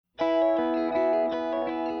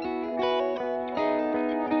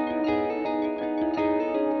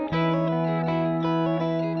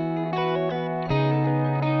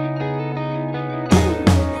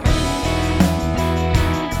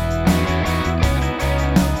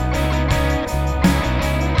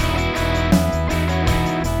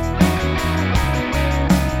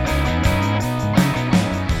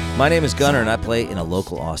My name is Gunner, and I play in a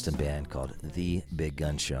local Austin band called The Big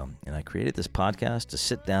Gun Show. And I created this podcast to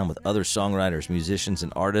sit down with other songwriters, musicians,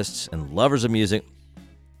 and artists and lovers of music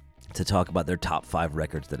to talk about their top 5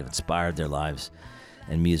 records that have inspired their lives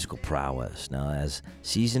and musical prowess. Now, as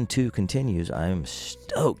Season 2 continues, I am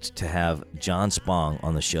stoked to have John Spong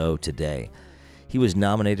on the show today. He was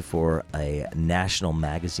nominated for a National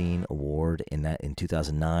Magazine Award in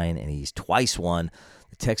 2009, and he's twice won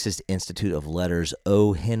the Texas Institute of Letters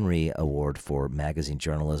O. Henry Award for magazine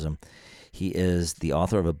journalism. He is the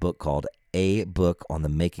author of a book called A Book on the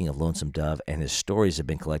Making of Lonesome Dove, and his stories have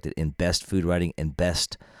been collected in Best Food Writing and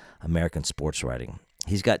Best American Sports Writing.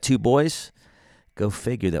 He's got 2 boys. Go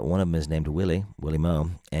figure that one of them is named Willie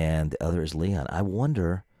Mo, and the other is Leon. I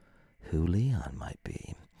wonder who Leon might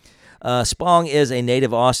be. Spong is a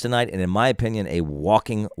native Austinite and, in my opinion, a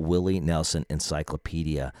walking Willie Nelson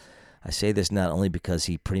encyclopedia. I say this not only because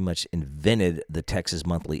he pretty much invented the Texas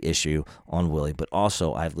Monthly issue on Willie, but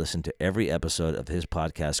also I've listened to every episode of his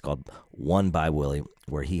podcast called One by Willie,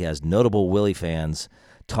 where he has notable Willie fans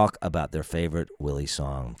talk about their favorite Willie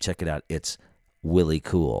song. Check it out. It's Willie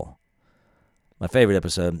Cool. My favorite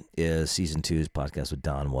episode is Season 2's podcast with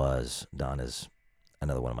Don Was. Don is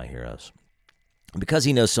another one of my heroes. Because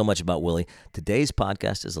he knows so much about Willie, today's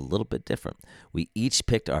podcast is a little bit different. We each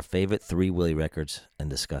picked our favorite 3 Willie records and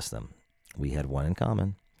discussed them. We had one in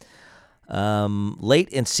common. Late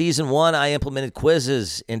in Season 1, I implemented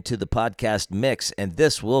quizzes into the podcast mix, and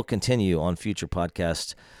this will continue on future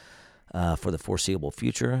podcasts for the foreseeable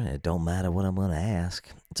future. It don't matter what I'm going to ask.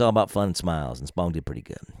 It's all about fun and smiles, and Spong did pretty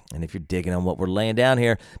good. And if you're digging on what we're laying down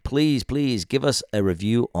here, please give us a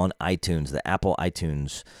review on iTunes, the Apple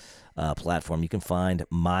iTunes platform. You can find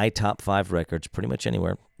my top 5 records pretty much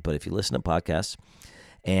anywhere, but if you listen to podcasts,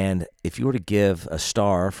 and if you were to give a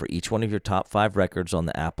star for each one of your top 5 records on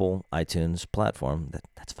the Apple iTunes platform,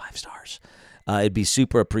 that's 5 stars. It'd be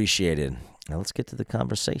super appreciated. Now let's get to the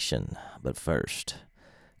conversation, but first,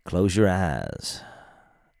 close your eyes.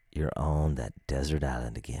 You're on that desert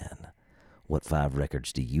island again. What 5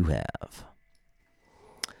 records do you have?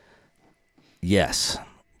 Yes.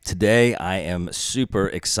 Today, I am super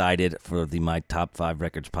excited for the My Top 5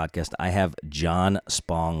 Records podcast. I have John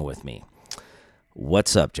Spong with me.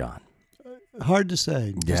 What's up, John? Hard to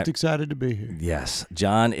say. Just excited to be here. Yes.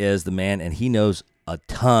 John is the man, and he knows a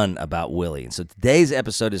ton about Willie. And so today's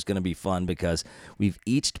episode is going to be fun because we've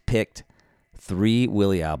each picked 3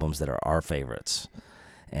 Willie albums that are our favorites.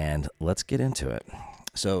 And let's get into it.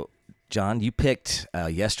 So, John, you picked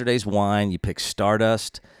Yesterday's Wine, you picked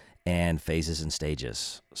Stardust, and Phases and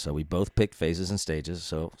Stages. So we both picked Phases and Stages,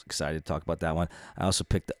 so excited to talk about that one. I also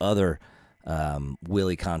picked the other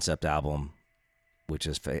Willie concept album, which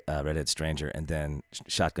is Redhead Stranger, and then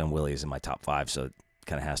Shotgun Willie is in my top 5, so it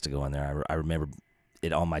kind of has to go in there. I remember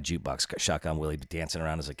it on my jukebox, Shotgun Willie, dancing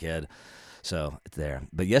around as a kid, so it's there.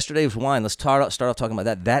 But Yesterday's Wine, let's start off talking about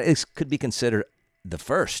that. That could be considered the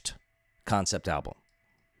first concept album.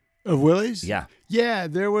 Of Willie's? Yeah. Yeah,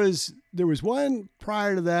 there was one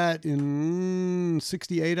prior to that in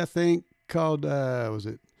 68, I think, called, was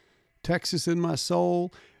it Texas in My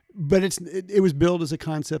Soul? But it was billed as a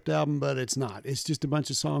concept album, but it's not. It's just a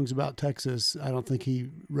bunch of songs about Texas. I don't think he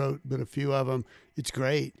wrote but a few of them. It's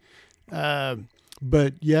great.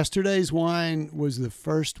 But Yesterday's Wine was the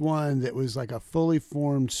first one that was like a fully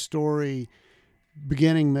formed story,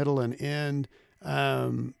 beginning, middle, and end.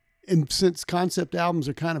 And since concept albums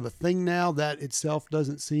are kind of a thing now, that itself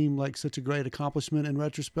doesn't seem like such a great accomplishment in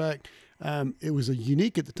retrospect. It was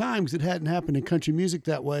unique at the time because it hadn't happened in country music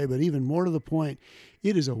that way, but even more to the point,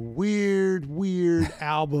 it is a weird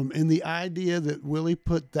album. And the idea that Willie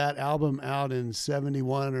put that album out in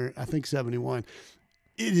 71, or I think 71,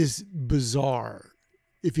 it is bizarre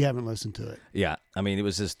if you haven't listened to it. Yeah. I mean, it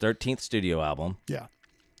was his 13th studio album. Yeah.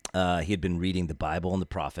 He had been reading the Bible and the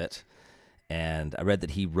Prophet. And I read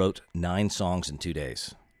that he wrote 9 songs in 2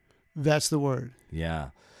 days. That's the word. Yeah.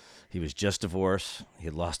 He was just divorced. He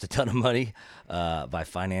had lost a ton of money by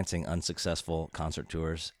financing unsuccessful concert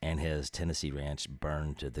tours, and his Tennessee ranch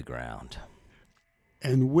burned to the ground.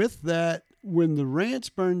 And with that, when the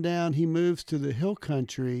ranch burned down, he moves to the hill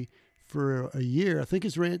country for a year. I think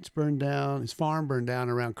his ranch burned down, his farm burned down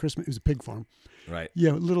around Christmas. It was a pig farm. Right.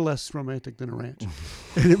 Yeah, a little less romantic than a ranch.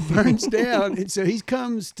 And it burns down. And so he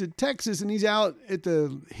comes to Texas, and he's out at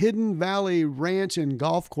the Hidden Valley Ranch and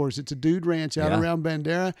Golf Course. It's a dude ranch out around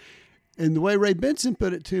Bandera. And the way Ray Benson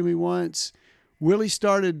put it to me once, Willie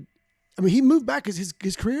started, I mean, he moved back because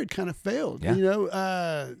his career had kind of failed. Yeah. You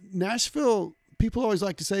know, Nashville, people always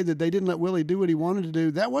like to say that they didn't let Willie do what he wanted to do.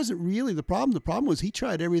 That wasn't really the problem. The problem was he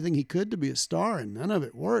tried everything he could to be a star, and none of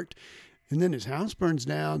it worked. and then his house burns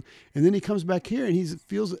down, and then he comes back here and he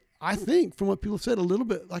feels, I think, from what people have said, a little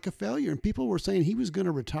bit like a failure. And people were saying he was going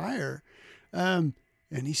to retire, and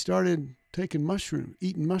he started taking mushrooms,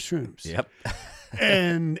 eating mushrooms. Yep.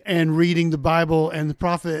 and reading the Bible and the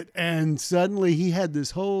prophet, and suddenly he had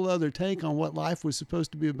this whole other take on what life was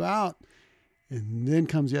supposed to be about. And then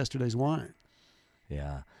comes Yesterday's Wine.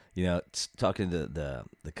 Yeah. Talking to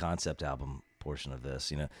the concept album portion of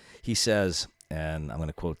this, he says, and I'm going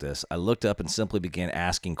to quote this, "I looked up and simply began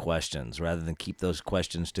asking questions. Rather than keep those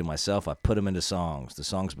questions to myself, I put them into songs. The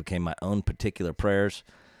songs became my own particular prayers,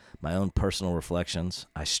 my own personal reflections.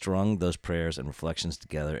 I strung those prayers and reflections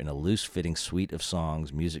together in a loose-fitting suite of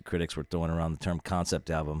songs. Music critics were throwing around the term concept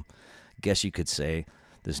album. Guess you could say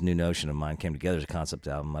this new notion of mine came together as a concept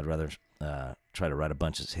album. I'd rather try to write a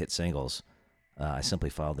bunch of hit singles. I simply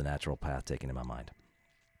followed the natural path taken in my mind."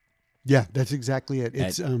 Yeah, that's exactly it.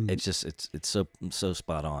 It's so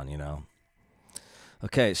spot on,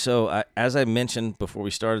 Okay, so as I mentioned before we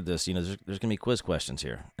started this, there's going to be quiz questions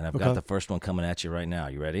here, and I've got the first one coming at you right now.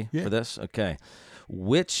 You ready for this? Okay.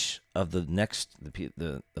 Which of the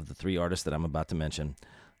three artists that I'm about to mention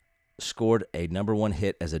scored a #1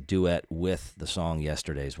 hit as a duet with the song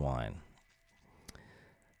Yesterday's Wine?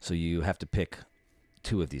 So you have to pick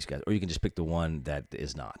two of these guys, or you can just pick the one that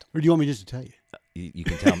is not. Or do you want me just to tell you? You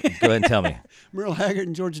can tell me. Go ahead and tell me. Merle Haggard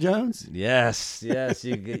and George Jones? Yes,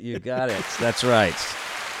 you got it. That's right.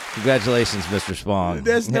 Congratulations, Mr. Spong.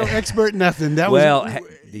 That's no expert nothing. That would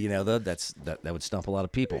stump a lot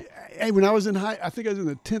of people. Hey, when I was I think I was in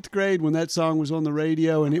the 10th grade when that song was on the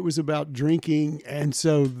radio, and it was about drinking, and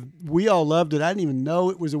so we all loved it. I didn't even know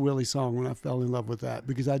it was a Willie song when I fell in love with that,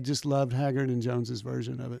 because I just loved Haggard and Jones's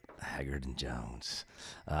version of it. Haggard and Jones.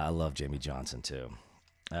 I love Jamie Johnson too.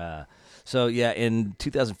 So in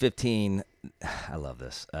 2015, I love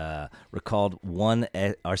this, recalled one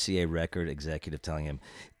RCA record executive telling him,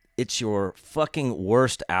 "It's your fucking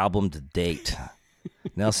worst album to date."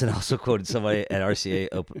 Nelson also quoted somebody at RCA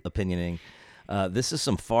opinioning, "This is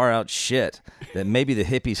some far out shit that maybe the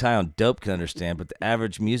hippies high on dope can understand, but the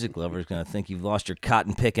average music lover is going to think you've lost your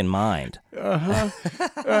cotton picking mind." Well,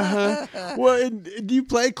 and do you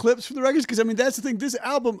play clips from the records? Because that's the thing. This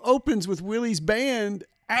album opens with Willie's band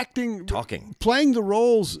talking, playing the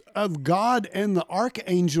roles of God and the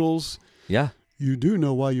archangels. Yeah. "You do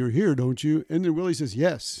know why you're here, don't you?" And then Willie says,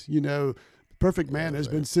 "Yes, perfect man has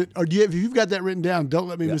been sent." Or if you've got that written down, don't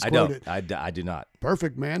let me misquote it. I do not.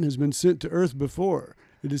 "Perfect man has been sent to earth before.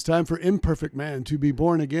 It is time for imperfect man to be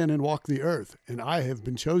born again and walk the earth. And I have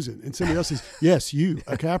been chosen." And somebody else says, "Yes, you,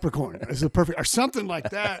 a Capricorn, is a perfect," or something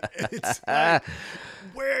like that. It's like,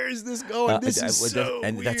 where is this going? This is so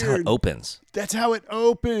weird. That's how it opens. That's how it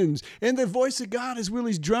opens. And the voice of God is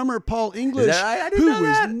Willie's drummer, Paul English, who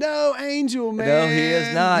is no angel, man. No, he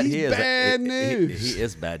is not. He's bad news. He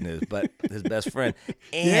is bad news, but his best friend.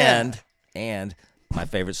 And my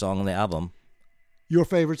favorite song on the album. Your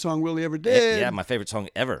favorite song Willie ever did. Yeah, my favorite song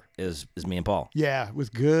ever is Me and Paul. Yeah,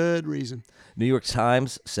 with good reason. New York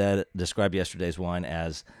Times described Yesterday's Wine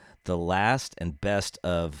as the last and best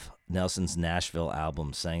of Nelson's Nashville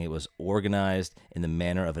albums, saying it was organized in the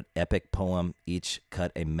manner of an epic poem. Each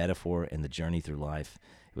cut a metaphor in the journey through life.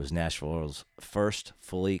 It was Nashville's first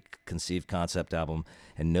fully conceived concept album,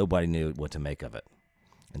 and nobody knew what to make of it.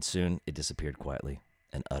 And soon it disappeared quietly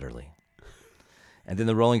and utterly. And then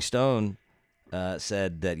the Rolling Stone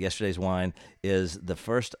said that Yesterday's Wine is the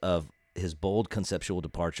first of his bold conceptual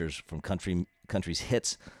departures from country's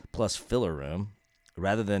hits plus filler room.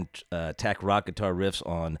 Rather than tack rock guitar riffs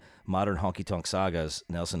on modern honky-tonk sagas,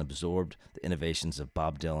 Nelson absorbed the innovations of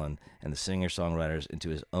Bob Dylan and the singer-songwriters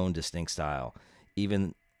into his own distinct style.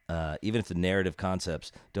 Even if the narrative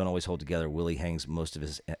concepts don't always hold together, Willie hangs most of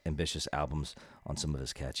his ambitious albums on some of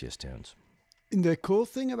his catchiest tunes. And the cool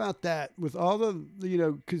thing about that, with all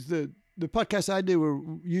because the podcast I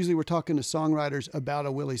do, we're talking to songwriters about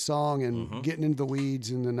a Willie song and getting into the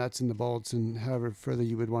weeds and the nuts and the bolts and however further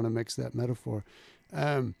you would want to mix that metaphor.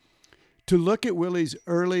 To look at Willie's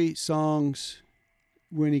early songs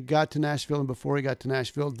when he got to Nashville and before he got to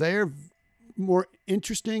Nashville, they're more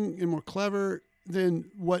interesting and more clever than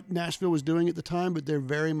what Nashville was doing at the time, but they're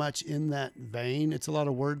very much in that vein. It's a lot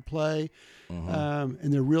of wordplay,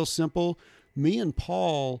 and they're real simple. Me and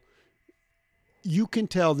Paul, you can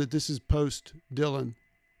tell that this is post Dylan,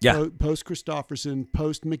 post Christofferson,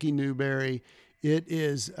 post Mickey Newberry. It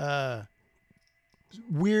is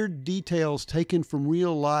weird details taken from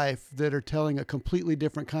real life that are telling a completely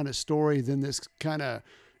different kind of story than this kind of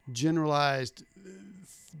generalized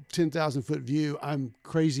 10,000 foot view. I'm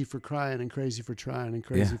crazy for crying and crazy for trying and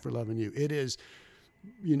crazy for loving you. It is,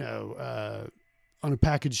 on a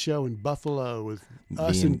package show in Buffalo with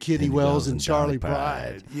us Me and Kitty Wells and Charlie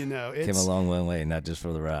Pride. Pride. You know, Came a long way, not just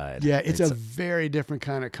for the ride. Yeah, it's a very different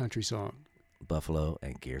kind of country song. Buffalo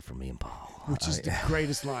ain't geared for me and Paul. Which is the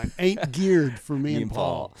greatest line. Ain't geared for me and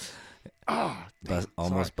Paul. Ah,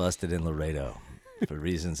 almost busted in Laredo for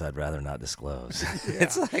reasons I'd rather not disclose.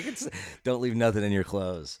 It's don't leave nothing in your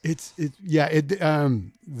clothes. That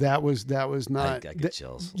was not. I get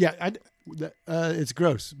chills. Yeah, it's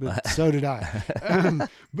gross, but so did I.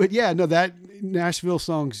 But yeah, no, that Nashville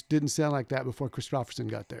songs didn't sound like that before Christopherson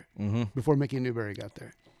got there. Mm-hmm. Before Mickey Newbury got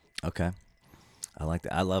there. Okay, I like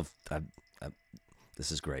that. I love.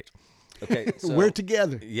 This is great. Okay, so, we're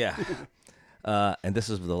together. Yeah. And this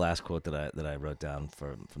is the last quote that I wrote down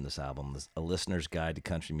from this album. A listener's guide to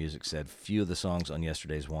country music said, "Few of the songs on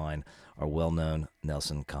Yesterday's Wine are well-known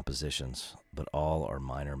Nelson compositions, but all are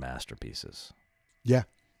minor masterpieces." Yeah,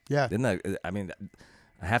 yeah. Didn't I mean,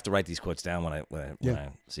 I have to write these quotes down when I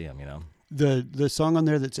see them. You know, the song on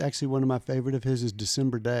there that's actually one of my favorite of his is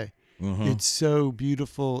 "December Day." Mm-hmm. It's so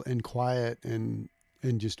beautiful and quiet and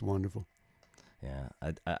just wonderful. Yeah,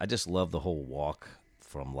 I just love the whole walk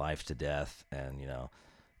from life to death, and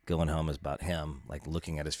going home is about him, like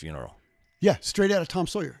looking at his funeral. Yeah, straight out of Tom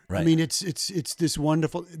Sawyer. Right. I mean, it's this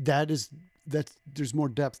wonderful. There's more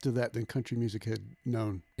depth to that than country music had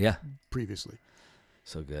known. Yeah, previously.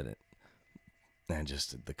 So good, and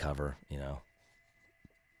just the cover, love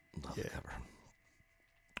the cover.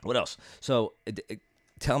 What else? So,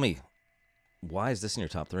 tell me, why is this in your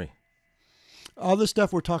top 3? All the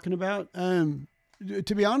stuff we're talking about.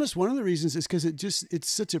 To be honest, one of the reasons is because it's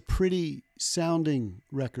such a pretty sounding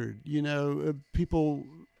record. People,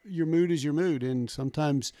 your mood is your mood. And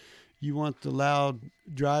sometimes you want the loud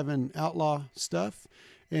driving outlaw stuff.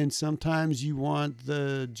 And sometimes you want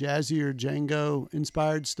the jazzier Django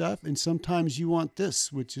inspired stuff. And sometimes you want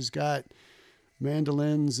this, which has got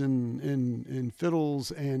mandolins and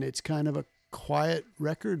fiddles. And it's kind of a quiet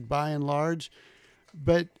record by and large.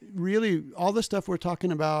 But really, all the stuff we're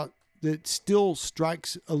talking about that still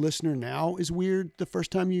strikes a listener now is weird the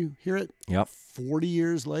first time you hear it. Yep. 40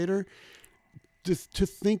 years later. To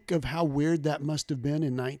think of how weird that must have been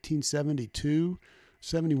in 1972,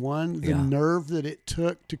 71, the nerve that it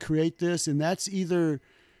took to create this. And that's either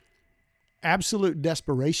absolute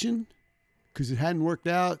desperation because it hadn't worked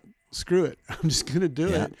out. Screw it. I'm just going to do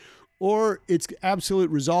it. Or it's absolute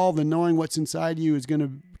resolve and knowing what's inside you is going to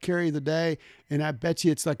carry the day. And I bet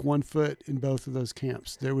you it's like one foot in both of those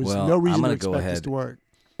camps. There was no reason to expect this to work.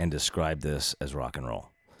 And describe this as rock and roll.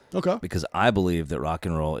 Okay. Because I believe that rock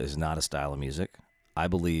and roll is not a style of music. I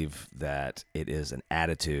believe that it is an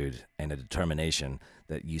attitude and a determination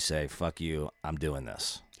that you say, fuck you, I'm doing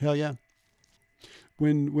this. Hell yeah.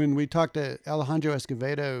 When we talked to Alejandro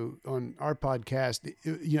Escovedo on our podcast,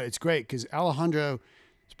 it's great because Alejandro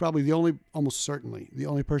is probably almost certainly the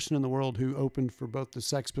only person in the world who opened for both the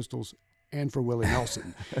Sex Pistols and for Willie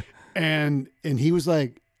Nelson. and he was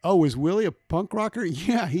like, oh, is Willie a punk rocker?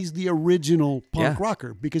 Yeah, he's the original punk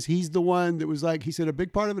rocker because he's the one that was like, he said, a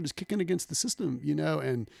big part of it is kicking against the system,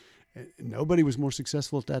 and nobody was more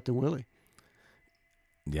successful at that than Willie.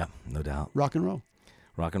 Yeah, no doubt. Rock and roll.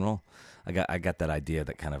 Rock and roll. I got that idea,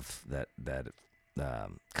 that kind of that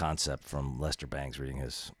concept from Lester Bangs reading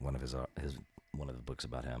one of the books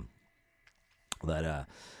about him. But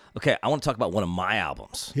okay, I want to talk about one of my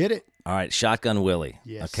albums. Hit it. All right, Shotgun Willie.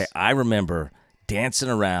 Yes. Okay, I remember dancing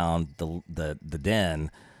around the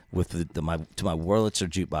den with my Wurlitzer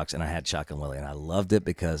jukebox, and I had Shotgun Willie, and I loved it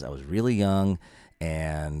because I was really young,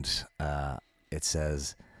 and it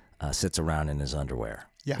says sits around in his underwear.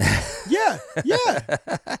 Yeah. Yeah.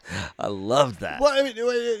 I love that. Well, I mean,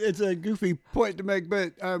 it's a goofy point to make,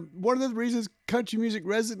 but one of the reasons country music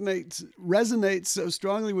resonates so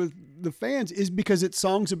strongly with the fans is because it's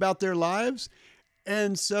songs about their lives.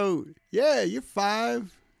 And so, you're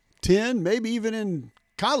 5, 10, maybe even in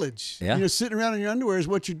college. Yeah. Sitting around in your underwear is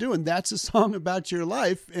what you're doing. That's a song about your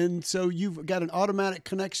life. And so you've got an automatic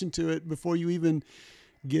connection to it before you even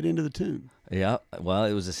get into the tune. Yeah, well,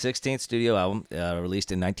 it was the 16th studio album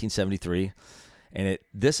released in 1973, and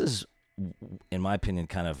this is, in my opinion,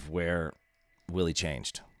 kind of where Willie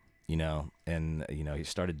changed, and he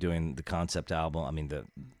started doing the concept album. I mean,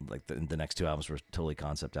 the next 2 albums were totally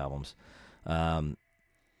concept albums,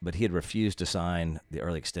 but he had refused to sign the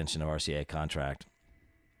early extension of RCA contract.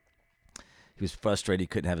 He was frustrated he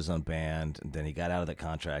couldn't have his own band, and then he got out of that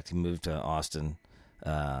contract. He moved to Austin,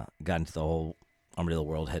 got into the whole Armadillo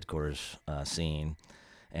World headquarters scene,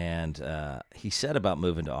 And he said about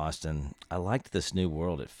moving to Austin, I liked this new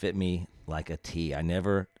world. It fit me like a T. I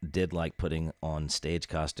never did like putting on stage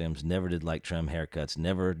costumes, never did like trim haircuts,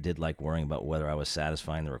 never did like worrying about whether I was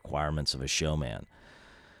satisfying the requirements of a showman.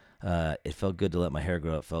 It felt good to let my hair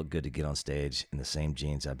grow. It felt good to get on stage in the same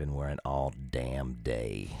jeans I've been wearing all damn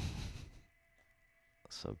day.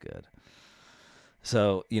 So good.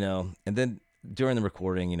 So, and then during the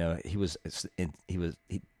recording, he wasn't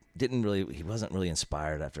really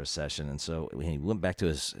inspired after a session. And so he went back to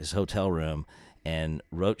his hotel room and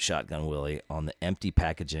wrote Shotgun Willie on the empty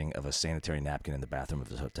packaging of a sanitary napkin in the bathroom of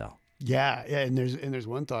his hotel. Yeah, and there's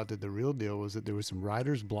one thought that the real deal was that there was some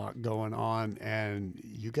writer's block going on, and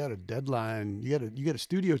you got a deadline. You got a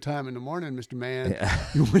studio time in the morning, Mr. Man. Yeah.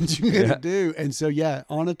 What you gonna do? And so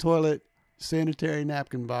on a toilet, sanitary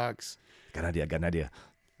napkin box. Got an idea.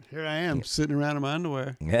 Here I am sitting around in my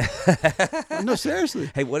underwear. No, seriously.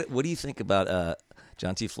 Hey, what do you think about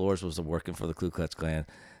John T. Flores was working for the Ku Klux Klan,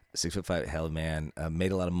 6'5" hell of a man,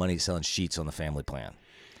 made a lot of money selling sheets on the family plan.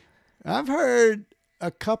 I've heard a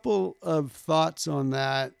couple of thoughts on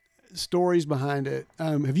that, stories behind it.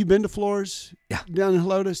 Have you been to Flores? Yeah. Down in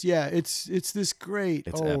Helotes? Yeah, it's this great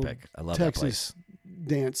old epic. I love Texas that place.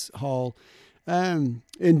 Dance hall. And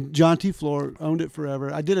John T. Flores owned it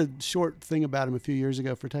forever. I did a short thing about him a few years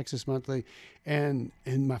ago for Texas Monthly, and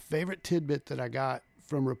my favorite tidbit that I got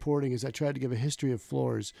from reporting as I tried to give a history of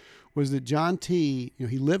Flores was that John T.,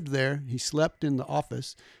 he lived there, he slept in the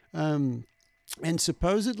office, and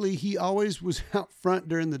supposedly he always was out front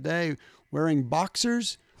during the day wearing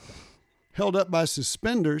boxers held up by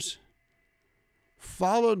suspenders,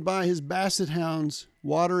 followed by his basset hounds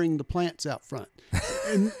watering the plants out front.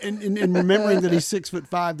 And remembering that he's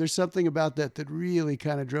 6'5", there's something about that really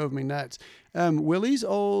kind of drove me nuts. Willie's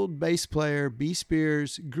old bass player, B.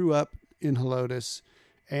 Spears, grew up in Helotes,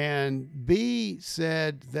 and B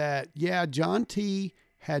said that, John T.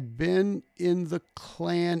 had been in the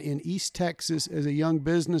Klan in East Texas as a young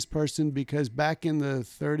business person, because back in the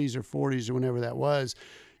 30s or 40s or whenever that was,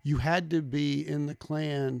 you had to be in the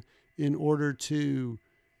Klan in order to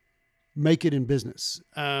make it in business.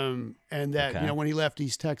 And that, when he left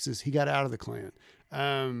East Texas, he got out of the Klan.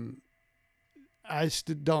 I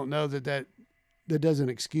still don't know that doesn't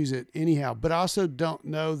excuse it anyhow, but I also don't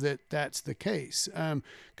know that that's the case.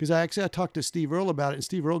 Because I talked to Steve Earle about it, and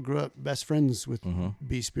Steve Earle grew up best friends with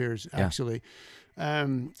B. Spears, actually.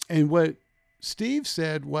 And what Steve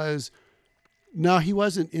said was, no, he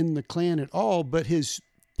wasn't in the Klan at all, but his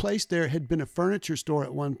place there had been a furniture store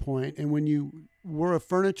at one point, and when you were a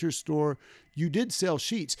furniture store, you did sell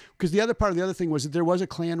sheets. Because the other thing was that there was a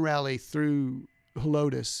Klan rally through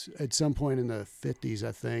Helotes at some point in the 50s,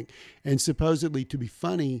 I think, and supposedly, to be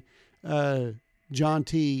funny, John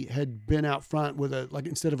T. had been out front with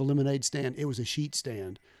instead of a lemonade stand, it was a sheet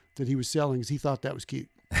stand that he was selling because he thought that was cute.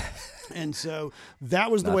 And so that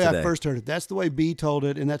was the way I first heard it. That's the way B told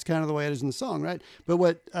it, and that's kind of the way it is in the song, right? But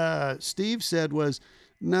what Steve said was,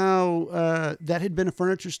 no, that had been a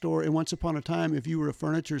furniture store, and once upon a time, if you were a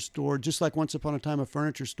furniture store, just like once upon a time a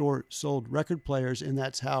furniture store sold record players, and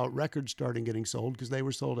that's how records started getting sold, because they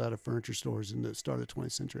were sold out of furniture stores in the start of the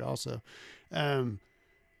 20th century also.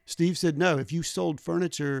 Steve said, no, if you sold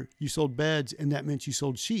furniture, you sold beds, and that meant you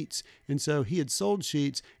sold sheets. And so he had sold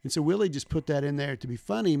sheets, and so Willie just put that in there to be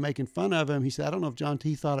funny, making fun of him. He said, I don't know if John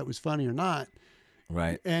T. thought it was funny or not.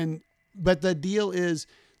 Right. But the deal is,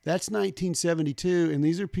 that's 1972, and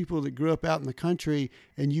these are people that grew up out in the country,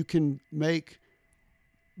 and you can make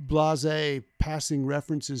blasé passing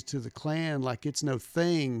references to the Klan like it's no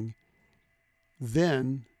thing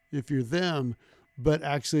then, if you're them. But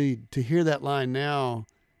actually, to hear that line now,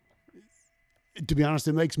 to be honest,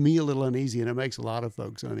 it makes me a little uneasy, and it makes a lot of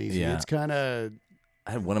folks uneasy. Yeah. It's kind of...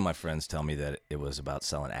 I had one of my friends tell me that it was about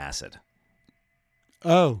selling acid.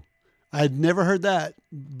 Oh, I'd never heard that,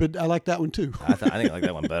 but I like that one too. I think I like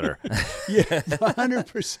that one better. Yeah,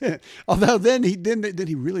 100%. Although then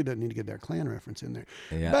he really doesn't need to get that Klan reference in there.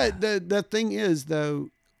 Yeah. But the thing is, though,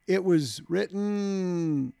 it was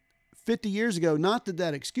written 50 years ago. Not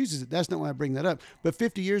that excuses it. That's not why I bring that up. But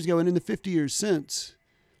 50 years ago, and in the 50 years since,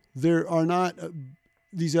 there are not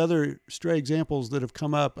these other stray examples that have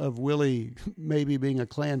come up of Willie maybe being a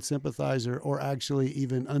Klan sympathizer, or actually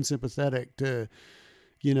even unsympathetic to,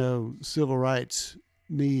 civil rights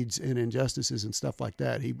needs and injustices and stuff like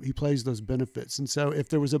that. He plays those benefits. And so if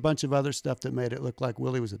there was a bunch of other stuff that made it look like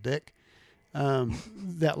Willie was a dick,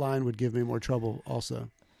 that line would give me more trouble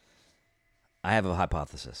also. I have a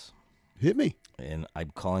hypothesis. Hit me. And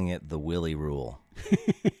I'm calling it the Willie rule.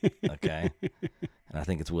 Okay? And I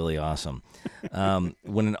think it's really awesome.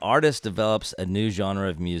 When an artist develops a new genre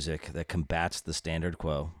of music that combats the standard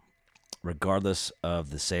quo, regardless of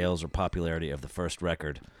the sales or popularity of the first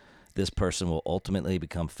record, this person will ultimately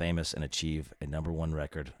become famous and achieve a #1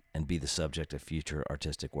 record and be the subject of future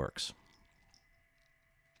artistic works.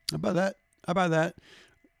 How about that? How about that?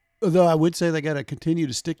 Although I would say they got to continue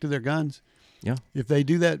to stick to their guns. Yeah. If they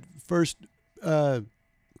do that first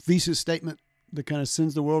thesis statement that kind of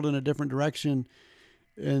sends the world in a different direction,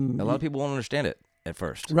 and A lot of people won't understand it at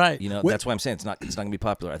first. Right. You know, What- that's why I'm saying it's not going to be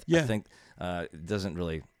popular. I Yeah. think it doesn't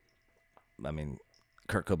really, I mean,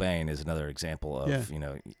 Kurt Cobain is another example of, Yeah. you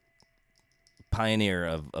know, pioneer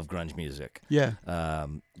of grunge music. yeah,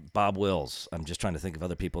 Bob Wills. I'm just trying to think of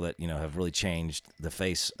other people that, you know, have really changed the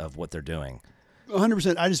face of what they're doing.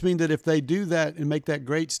 100%. I just mean that if they do that and make that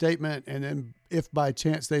great statement, and then if by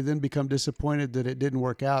chance they then become disappointed that it didn't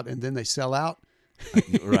work out, and then they sell out,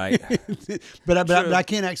 Right. but True. I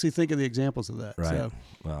can't actually think of the examples of that. Right. So,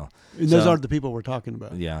 Well, and those So- aren't the people we're talking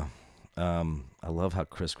about. yeah. I love how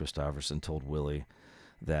Chris Christopherson told Willie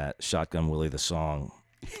that Shotgun Willie, the song,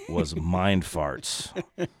 was mind farts.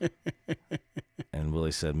 And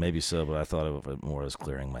Willie said, maybe so, but I thought of it more as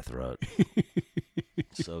clearing my throat.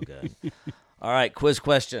 So good. All right, quiz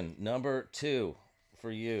question number 2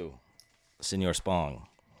 for you, Senor Spong.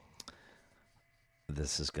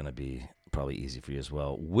 This is going to be probably easy for you as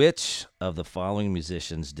well. Which of the following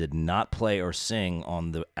musicians did not play or sing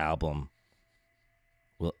on the album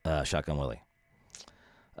Shotgun Willie?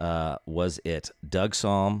 Was it Doug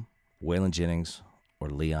Sahm, Waylon Jennings, or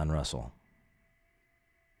Leon Russell?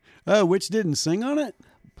 Oh, which didn't sing on it?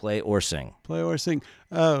 Play or sing? Play or sing?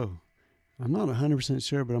 Oh, I'm not 100%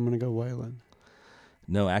 sure, but I'm going to go Waylon.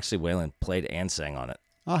 No, actually, Waylon played and sang on it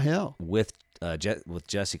Oh, hell. with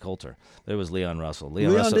Jesse Coulter. There was Leon Russell.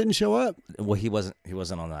 Leon Russell, didn't show up. Well, he wasn't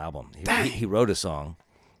on the album. He wrote a song,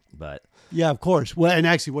 but Yeah, of course. Well, and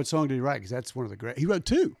actually, what song did he write? Because that's one of the great. He wrote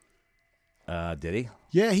 2. did he?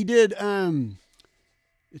 Yeah, he did.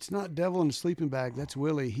 It's not Devil in a Sleeping Bag. That's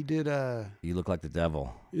Willie. He did You Look Like the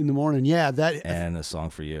Devil In the Morning. Yeah, that and A Song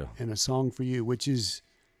for You. and A Song for You, which is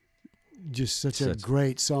just such a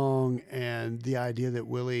great song. And the idea that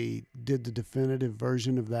Willie did the definitive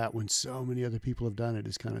version of that when so many other people have done it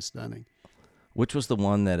is kind of stunning. Which was the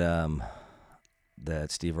one that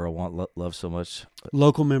that Steve Earle loved so much?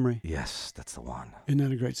 Local Memory. Yes, that's the one. Isn't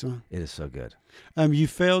that a great song? It is so good. You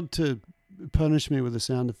failed to punish me with a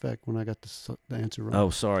sound effect when I got the answer wrong. Oh,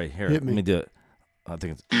 sorry. Here, Hit let me. me do it. I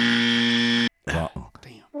think it's wrong.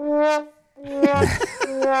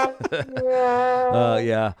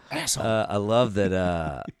 Yeah. Asshole. I love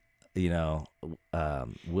that.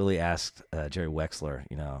 Willie asked Jerry Wexler,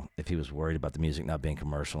 if he was worried about the music not being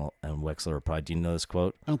commercial, and Wexler replied, "Do you know this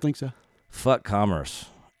quote? I don't think so. Fuck commerce.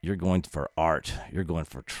 You're going for art. You're going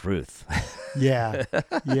for truth." Yeah.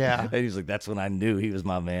 Yeah. And he's like, "That's when I knew he was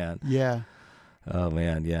my man." Yeah. Oh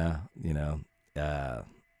man, yeah.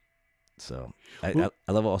 So I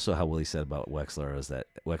love also how Willie said about Wexler is that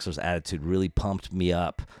Wexler's attitude really pumped me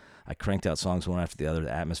up. I cranked out songs one after the other.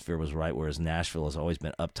 The atmosphere was right, whereas Nashville has always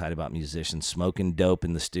been uptight about musicians smoking dope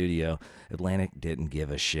in the studio. Atlantic didn't give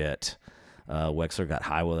a shit. Wexler got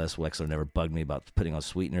high with us. Wexler never bugged me about putting on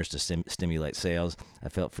sweeteners to stimulate sales. I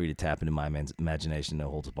felt free to tap into my imagination, no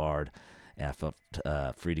holds barred. And I felt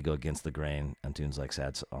free to go against the grain on tunes like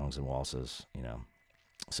Sad Songs and Waltzes,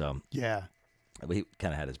 So Yeah. he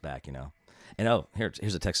kind of had his back, And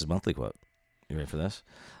here's a Texas Monthly quote. You ready for this?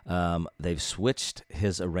 They've switched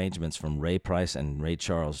his arrangements from Ray Price and Ray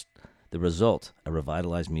Charles. The result, a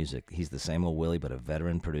revitalized music. He's the same old Willie, but a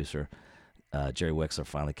veteran producer. Jerry Wexler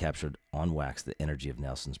finally captured on wax the energy of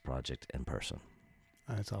Nelson's project in person.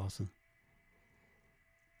 That's awesome.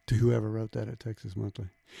 To whoever wrote that at Texas Monthly.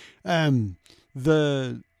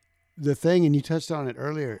 The thing, and you touched on it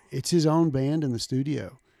earlier, it's his own band in the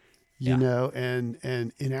studio, you Yeah. know, and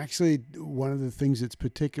actually one of the things that's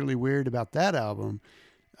particularly weird about that album,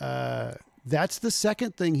 that's the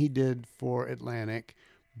second thing he did for Atlantic,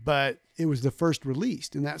 but it was the first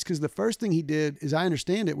released. And that's because the first thing he did, as I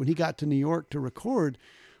understand it, when he got to New York to record,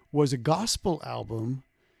 was a gospel album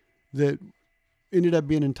that ended up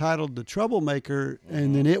being entitled The Troublemaker.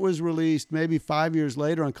 And then it was released maybe 5 years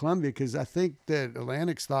later on Columbia, because I think that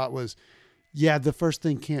Atlantic's thought was, yeah, the first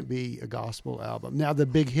thing can't be a gospel album. Now, the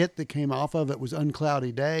big hit that came off of it was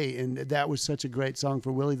Uncloudy Day, and that was such a great song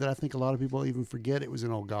for Willie that I think a lot of people even forget it was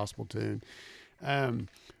an old gospel tune.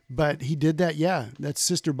 But he did that, yeah. That's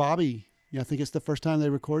Sister Bobby. I think it's the first time they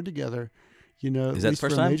recorded together. At Is that the least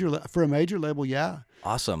first for a time? for a major label, yeah.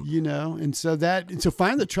 Awesome. And so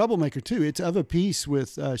Find the Troublemaker too. It's of a piece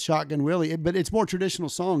with Shotgun Willie, but it's more traditional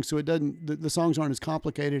songs, so it doesn't. The songs aren't as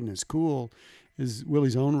complicated and as cool as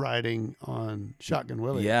Willie's own writing on Shotgun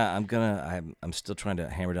Willie. Yeah, I'm still trying to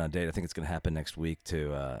hammer down a date. I think it's gonna happen next week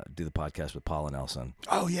to do the podcast with Paula Nelson.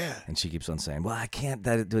 Oh yeah. And she keeps on saying, "Well, I can't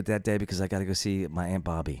do it that day because I got to go see my Aunt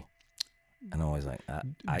Bobby." And I'm always like,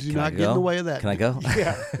 "Do not get in the way of that." Can I go?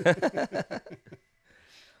 Yeah.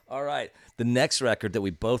 All right. The next record that we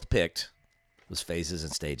both picked was Phases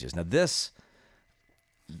and Stages. Now this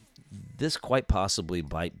quite possibly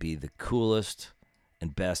might be the coolest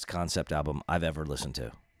and best concept album I've ever listened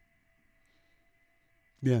to.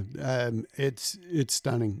 Yeah, it's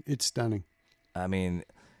stunning. It's stunning. I mean,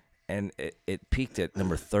 and it peaked at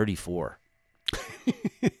number 34 in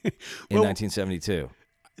 1972.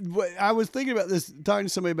 I was thinking about this, talking to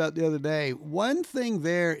somebody about the other day. One thing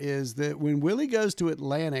there is that when Willie goes to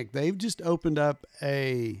Atlantic, they've just opened up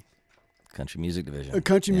a country music division. A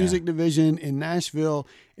country music division in Nashville.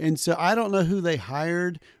 And so I don't know who they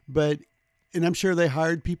hired, and I'm sure they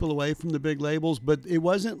hired people away from the big labels, but it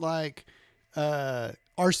wasn't like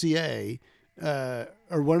RCA or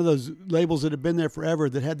one of those labels that have been there forever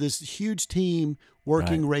that had this huge team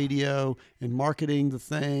working radio and marketing the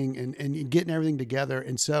thing and getting everything together.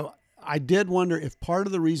 And so I did wonder if part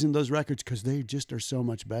of the reason those records, because they just are so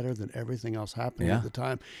much better than everything else happening at the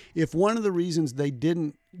time, if one of the reasons they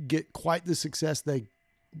didn't get quite the success they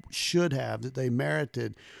should have, that they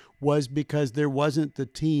merited, was because there wasn't the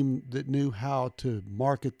team that knew how to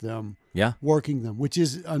market them, working them, which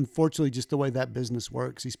is unfortunately just the way that business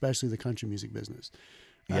works, especially the country music business.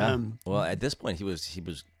 Yeah. Well, at this point, he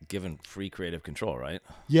was given free creative control, right?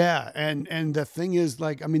 Yeah, and the thing is,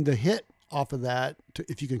 the hit off of that,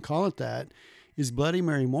 if you can call it that, is Bloody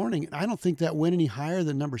Mary Morning. And I don't think that went any higher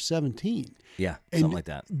than number 17. Yeah, something like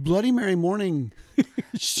that. Bloody Mary Morning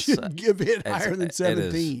should give it higher than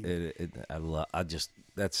 17.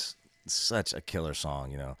 That's such a killer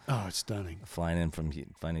song, Oh, it's stunning. Flying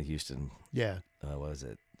in Houston. Yeah. What was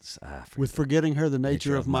it? With Forgetting Her, the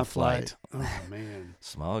Nature of My Flight. Oh, man.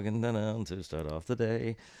 Smogging down to start off the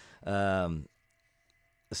day.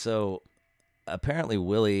 So apparently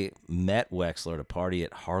Willie met Wexler at a party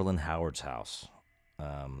at Harlan Howard's house.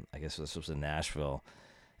 I guess this was in Nashville.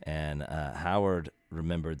 And Howard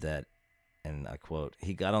remembered that, and I quote,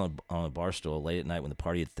 he got on a bar stool late at night when the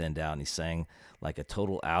party had thinned out, and he sang like a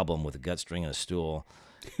total album with a gut string and a stool.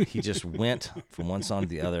 He just went from one song to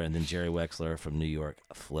the other, and then Jerry Wexler from New York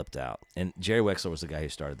flipped out. And Jerry Wexler was the guy who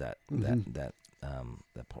started that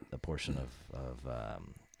portion of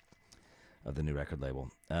the new record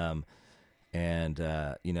label.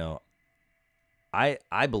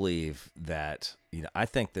 I believe that, I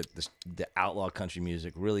think that the outlaw country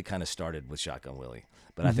music really kind of started with Shotgun Willie,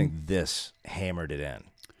 but I think this hammered it in.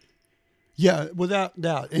 Yeah, without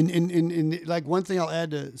doubt. And like one thing I'll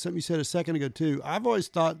add to something you said a second ago too, I've always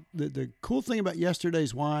thought that the cool thing about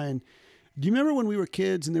Yesterday's Wine, do you remember when we were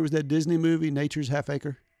kids and there was that Disney movie, Nature's Half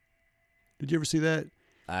Acre? Did you ever see that?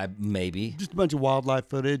 Maybe. Just a bunch of wildlife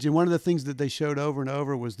footage. And one of the things that they showed over and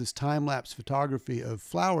over was this time-lapse photography of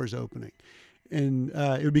flowers opening. And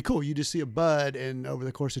it would be cool. You just see a bud, and over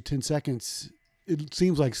the course of 10 seconds, it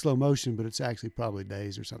seems like slow motion, but it's actually probably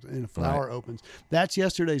days or something. And a flower opens. That's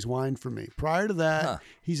Yesterday's Wine for me. Prior to that,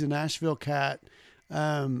 he's a Nashville cat.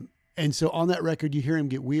 And so on that record, you hear him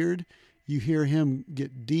get weird. You hear him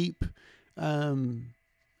get deep. And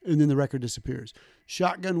then the record disappears.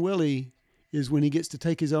 Shotgun Willie is when he gets to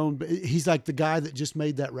take his own. He's like the guy that just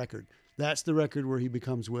made that record. That's the record where he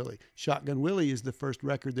becomes Willie. Shotgun Willie is the first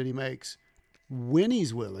record that he makes when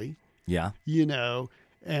he's Willie. Yeah.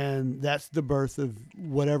 And that's the birth of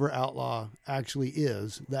whatever outlaw actually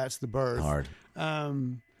is. That's the birth. Hard. Rock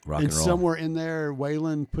and roll. Somewhere in there,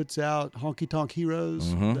 Waylon puts out Honky Tonk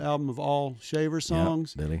Heroes, the album of all Shaver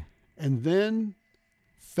songs. Yep, Billy. And then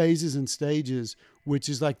Phases and Stages, which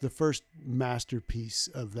is like the first masterpiece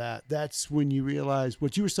of that. That's when you realize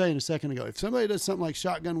what you were saying a second ago. If somebody does something like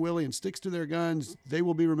Shotgun Willie and sticks to their guns, they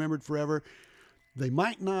will be remembered forever. They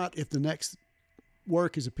might not if the next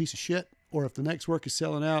work is a piece of shit, or if the next work is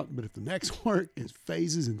selling out, but if the next work is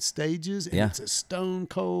Phases and Stages and it's a stone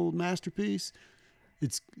cold masterpiece,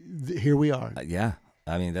 here we are. Yeah.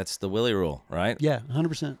 I mean, that's the Willie rule, right? Yeah,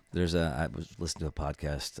 100%. I was listening to a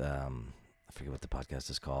podcast, I forget what the podcast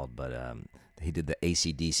is called, but he did the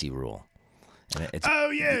AC/DC rule. And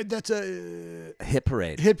that's a Hit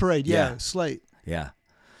Parade. Hit Parade, yeah. Slate. Yeah.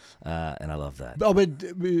 And I love that. Oh, but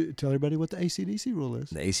tell everybody what the AC/DC rule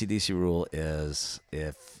is. The AC/DC rule is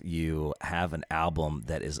if you have an album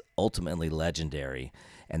that is ultimately legendary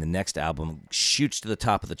and the next album shoots to the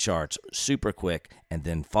top of the charts super quick and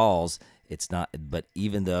then falls, it's not, but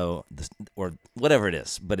even though, or whatever it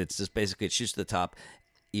is, but it's just basically it shoots to the top,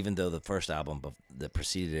 even though the first album that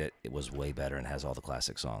preceded it, it was way better and has all the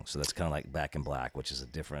classic songs. So that's kind of like Back in Black, which is a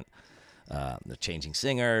different, they're changing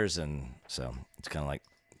singers, and so it's kind of like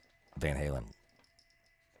Van Halen.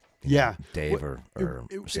 Yeah. Dave or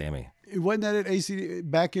Sammy. It wasn't that AC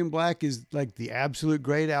Back in Black is like the absolute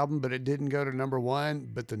great album, but it didn't go to number one,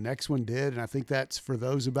 but the next one did. And I think that's For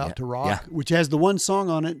Those About to Rock, which has the one song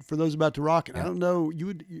on it, For Those About to Rock. And I don't know, you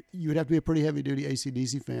would have to be a pretty heavy duty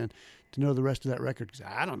AC/DC fan to know the rest of that record, because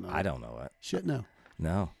I don't know. I don't know it. Shit, no.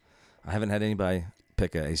 No. I haven't had anybody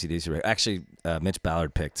pick a AC/DC record. Actually, Mitch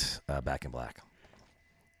Ballard picked Back in Black.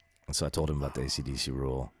 And so I told him about the AC/DC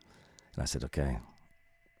rule. And I said, okay,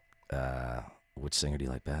 which singer do you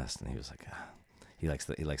like best? And he was like, he likes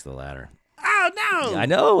the latter. Oh, no. Yeah, I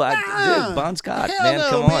know. Dude, Bon Scott, Hell man, no,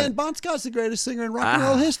 come man. on. Bon Scott's the greatest singer in rock and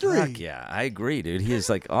roll history. Fuck yeah, I agree, dude. He is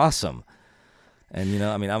like awesome. And you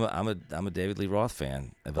know, I mean, I'm a David Lee Roth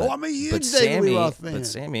fan. But, I'm a huge David Lee Roth fan. But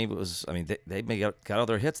Sammy was, I mean, they got all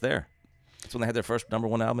their hits there. That's when they had their first number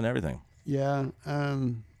one album and everything. Yeah.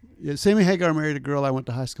 Sammy Hagar married a girl I went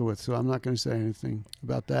to high school with, so I'm not going to say anything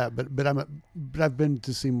about that. But I've been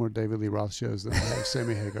to see more David Lee Roth shows than I have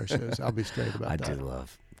Sammy Hagar shows. I'll be straight about that. I do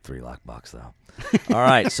love Three Lock Box though. All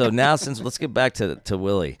right, so now let's get back to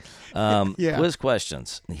Willie. Quiz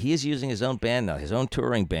questions. He is using his own band now, his own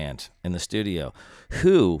touring band in the studio.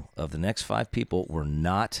 Who of the next five people were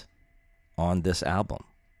not on this album?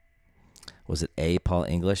 Was it A, Paul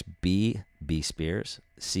English, B, B. Spears,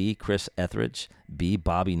 C, Chris Etheridge, B,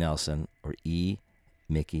 Bobby Nelson, or E,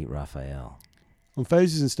 Mickey Raphael? On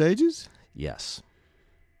Phases and Stages? Yes.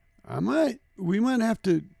 We might have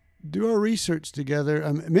to do our research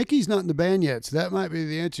together. Mickey's not in the band yet, so that might be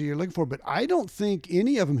the answer you're looking for. But I don't think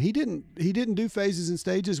any of them. He didn't do Phases and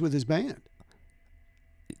Stages with his band.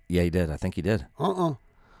 Yeah, he did. I think he did.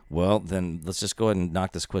 Well, then let's just go ahead and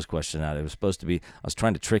knock this quiz question out. It was supposed to be. I was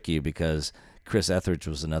trying to trick you because Chris Etheridge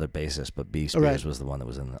was another bassist, but B. Spears was the one that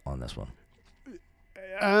was on this one.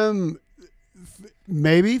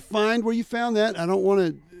 Maybe find where you found that. I don't want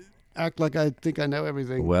to act like I think I know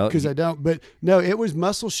everything, because I don't. But no, it was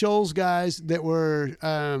Muscle Shoals guys that were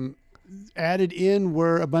added in.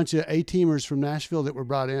 Were a bunch of A-teamers from Nashville that were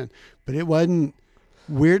brought in, but it wasn't.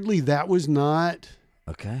 Weirdly, that was not.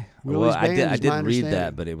 Okay. Willie's band, I did read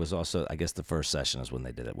that, but it was also, I guess, the first session is when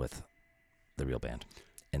they did it with the real band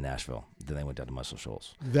in Nashville. Then they went down to Muscle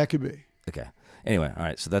Shoals. That could be. Okay. Anyway, all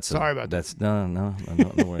right. So that's sorry about that. No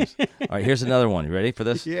worries. All right, here's another one. You ready for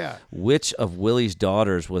this? Yeah. Which of Willie's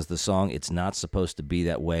daughters was the song "It's Not Supposed to Be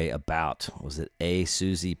That Way" about? Was it A,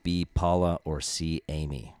 Susie, B, Paula, or C,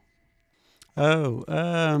 Amy? Oh,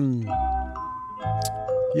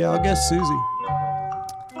 yeah, I'll guess Susie.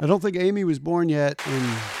 I don't think Amy was born yet,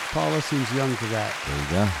 and Paula seems young for that. There you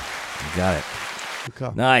go. You got it.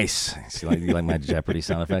 Okay. Nice. You like my Jeopardy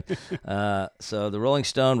sound effect? So the Rolling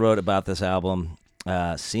Stone wrote about this album,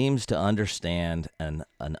 seems to understand an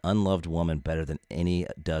unloved woman better than any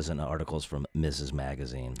dozen articles from Mrs.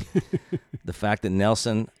 Magazine. The fact that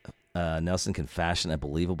Nelson can fashion a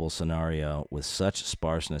believable scenario with such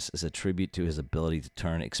sparseness is a tribute to his ability to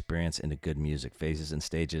turn experience into good music. Phases and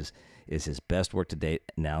Stages is his best work to date,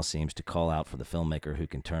 now seems to call out for the filmmaker who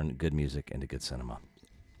can turn good music into good cinema.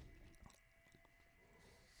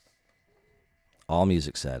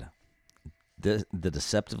 AllMusic said, the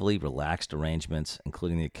deceptively relaxed arrangements,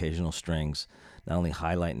 including the occasional strings, not only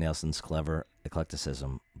highlight Nelson's clever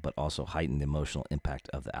eclecticism, but also heighten the emotional impact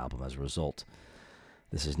of the album as a result.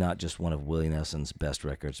 This is not just one of Willie Nelson's best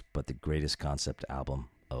records, but the greatest concept album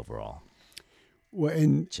overall. Well,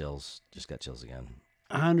 and chills, just got chills again.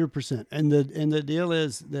 100%. And the deal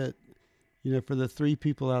is that, for the three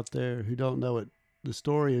people out there who don't know what the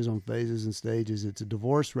story is on Phases and Stages, it's a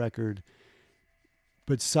divorce record.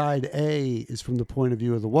 But side A is from the point of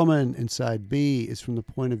view of the woman, and side B is from the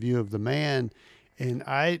point of view of the man. And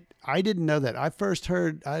I didn't know that. I first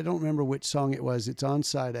heard, I don't remember which song it was. It's on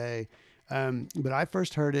side A. But I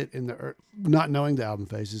first heard it not knowing the album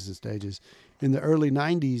Phases and Stages, in the early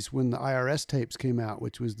 90s when the IRS tapes came out,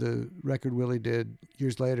 which was the record Willie did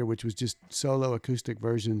years later, which was just solo acoustic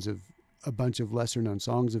versions of a bunch of lesser known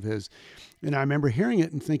songs of his. And I remember hearing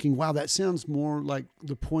it and thinking, wow, that sounds more like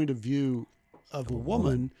the point of view of a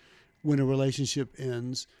woman when a relationship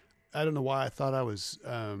ends. I don't know why I thought I was,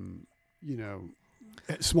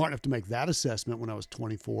 smart enough to make that assessment when I was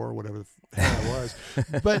 24 or whatever the hell I was.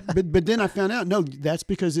 but then I found out, no, that's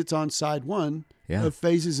because it's on side one of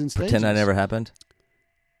Phases and Stages. Pretend I Never Happened?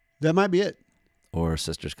 That might be it. Or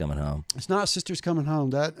Sisters Coming Home? It's not Sisters Coming Home.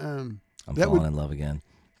 That I'm Falling in Love Again.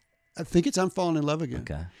 I think it's I'm Falling in Love Again.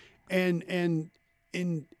 Okay. And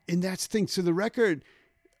that's the thing. So the record,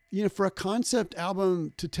 for a concept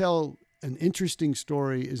album to tell an interesting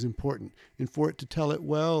story is important, and for it to tell it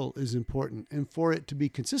well is important, and for it to be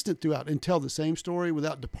consistent throughout and tell the same story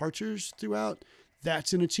without departures throughout,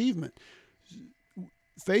 that's an achievement.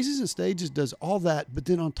 Phases and Stages does all that, but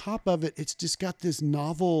then on top of it, it's just got this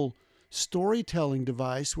novel storytelling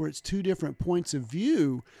device where it's two different points of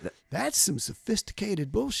view. That's some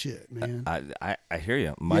sophisticated bullshit, man. I hear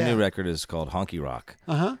you. My new record is called Honky Rock.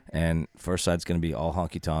 And first side's going to be all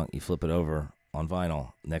honky tonk. You flip it over on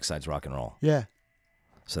vinyl. Next side's rock and roll. Yeah.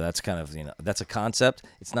 So that's kind of, that's a concept.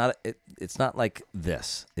 It's not it's not like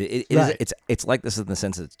this. It Right. is, it's like this in the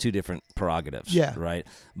sense that it's two different prerogatives. Yeah. Right.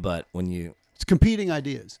 But when you, It's competing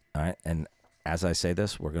ideas. all right, and as I say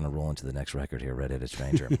this, we're going to roll into the next record here, Red-Headed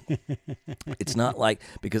Stranger. It's not like,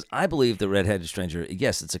 because I believe the Red-Headed Stranger,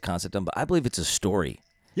 yes, it's a concept album, but I believe it's a story.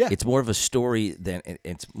 Yeah. It's more of a story than,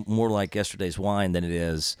 it's more like Yesterday's Wine than it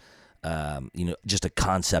is, just a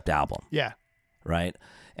concept album. Yeah. Right?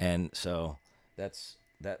 And so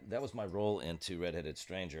that was my roll into Red-Headed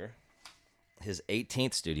Stranger. His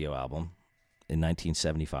 18th studio album in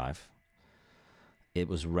 1975. It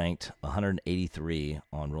was ranked 183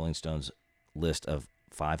 on Rolling Stone's list of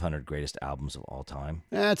 500 greatest albums of all time.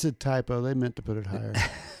 That's a typo. They meant to put it higher.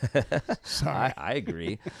 Sorry. I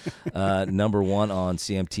agree. Number one on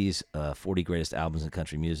CMT's 40 greatest albums in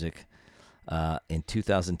country music. In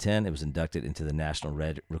 2010, it was inducted into the National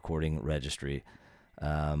Recording Registry.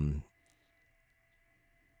 And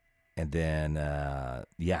then,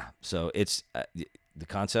 so it's the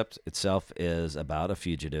concept itself is about a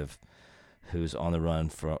fugitive who's on the run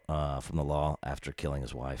from the law after killing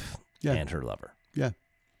his wife and her lover. Yeah.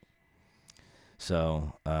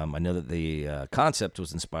 So I know that the concept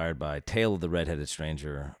was inspired by "Tale of the Red-Headed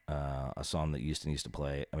Stranger," a song that Nelson used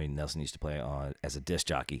to play on as a disc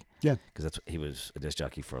jockey. Yeah. Because he was a disc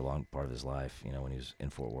jockey for a long part of his life, when he was in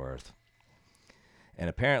Fort Worth. And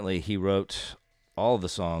apparently he wrote all of the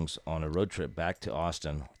songs on a road trip back to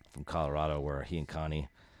Austin from Colorado, where he and Connie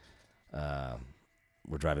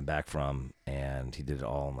were driving back from, and he did it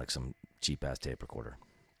all on like some cheap-ass tape recorder.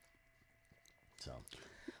 So,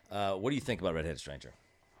 what do you think about Red-Headed Stranger?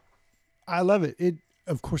 I love it.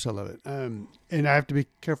 Of course I love it. And I have to be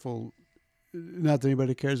careful, not that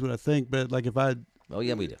anybody cares what I think, but like if I... Oh,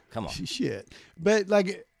 yeah, we do. Come on. Shit. But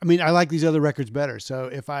I like these other records better. So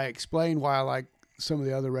if I explain why I like some of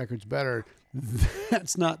the other records better,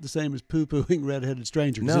 that's not the same as poo-pooing Red-Headed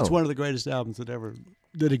Stranger. No. It's one of the greatest albums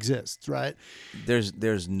that exists, right?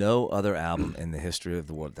 There's no other album in the history of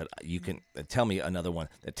the world that you can tell me another one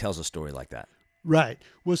that tells a story like that. Right.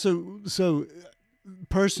 Well, so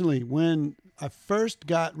personally, when I first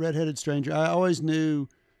got Red-Headed Stranger, I always knew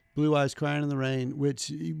Blue Eyes Crying in the Rain, which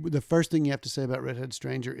the first thing you have to say about Red-Headed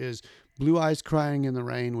Stranger is Blue Eyes Crying in the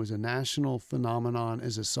Rain was a national phenomenon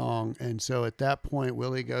as a song. And so at that point,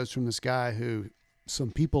 Willie Goes from this guy who some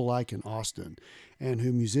people like in Austin and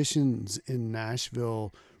who musicians in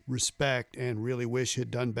Nashville respect and really wish had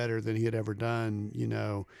done better than he had ever done.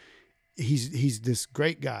 He's this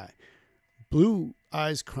great guy. Blue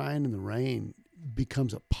Eyes Crying in the Rain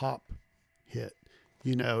becomes a pop hit.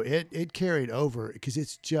 It carried over because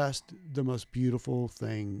it's just the most beautiful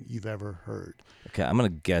thing you've ever heard. Okay, I'm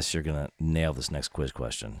going to guess you're going to nail this next quiz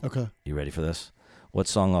question. Okay. You ready for this? What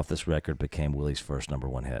song off this record became Willie's first number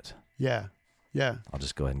one hit? Yeah. Yeah. I'll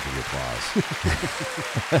just go ahead and give you applause.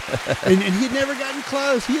 and he had never gotten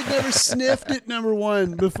close. He had never sniffed at number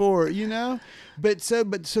one before, But so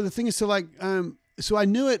the thing is, so I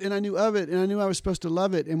knew it and I knew of it and I knew I was supposed to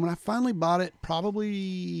love it. And when I finally bought it,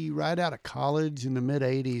 probably right out of college in the mid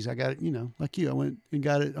 80s, I got it, like you, I went and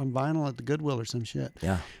got it on vinyl at the Goodwill or some shit.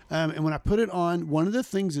 Yeah. And when I put it on, one of the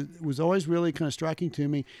things that was always really kind of striking to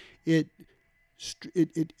me, it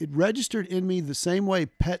registered in me the same way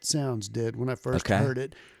Pet Sounds did when I first heard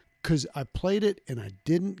it, because I played it and I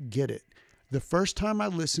didn't get it. The first time I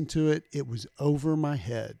listened to it, it was over my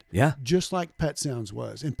head. Yeah. Just like Pet Sounds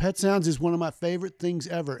was. And Pet Sounds is one of my favorite things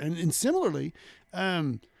ever. And similarly,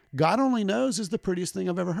 God Only Knows is the prettiest thing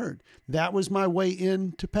I've ever heard. That was my way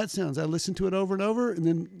into Pet Sounds. I listened to it over and over, and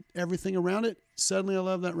then everything around it, suddenly I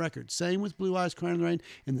love that record. Same with Blue Eyes Crying in the Rain,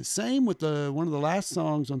 and the same with one of the last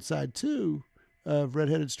songs on side 2 of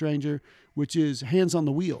Red-Headed Stranger, which is Hands on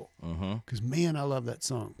the Wheel. Because, man, I love that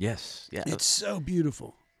song. Yes. Yeah. It's so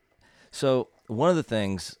beautiful. So one of the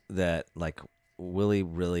things that like Willie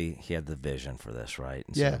really, he had the vision for this, right?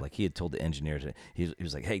 And so Yeah. like he had told the engineers, he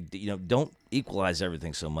was like, hey, don't equalize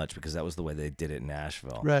everything so much, because that was the way they did it in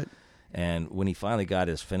Nashville. Right. And when he finally got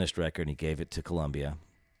his finished record and he gave it to Columbia,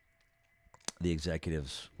 the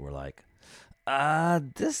executives were like,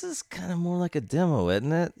 this is kind of more like a demo,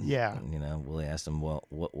 isn't it? Yeah. And, Willie asked him, well,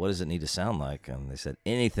 what does it need to sound like? And they said,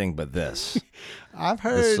 anything but this. I've The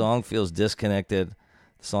heard. song feels disconnected.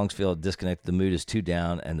 The songs feel disconnected. The mood is too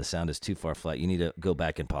down, and the sound is too far flat. You need to go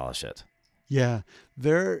back and polish it. Yeah.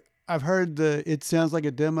 I've heard it sounds like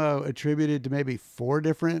a demo attributed to maybe 4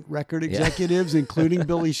 different record executives, including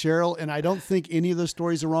Billy Sherrill. And I don't think any of those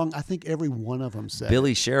stories are wrong. I think every one of them said.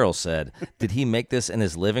 Billy Sherrill said, did he make this in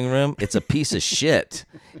his living room? It's a piece of shit.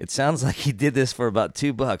 It sounds like he did this for about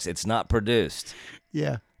 $2. It's not produced.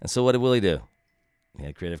 Yeah. And so what did Willie do? He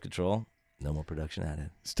had creative control. No more production added.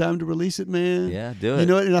 It's time to release it, man. Yeah, do it. You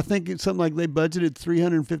know what? And I think it's something like they budgeted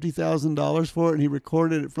 $350,000 for it, and he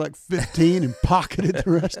recorded it for like 15 and pocketed the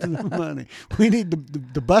rest of the money. We need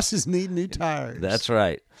the buses need new tires. That's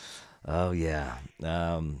right. Oh yeah.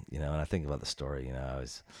 And I think about the story. I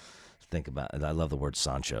always think about. I love the word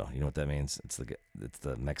Sancho. You know what that means? It's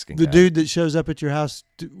the Mexican. The guy. dude that shows up at your house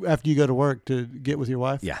after you go to work to get with your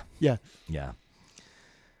wife. Yeah. Yeah. Yeah.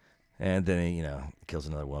 And then he, kills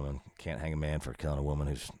another woman. Can't hang a man for killing a woman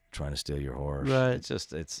who's trying to steal your horse. Right. It's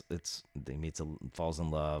just he falls in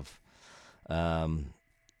love. I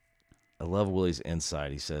love Willie's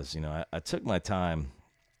insight. He says, I took my time,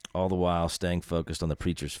 all the while staying focused on the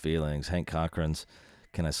preacher's feelings. Hank Cochran's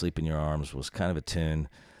 "Can I Sleep in Your Arms" was kind of a tune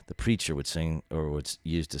the preacher would sing or would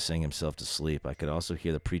use to sing himself to sleep. I could also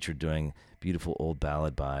hear the preacher doing "Beautiful Old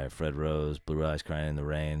Ballad" by Fred Rose, "Blue Eyes Crying in the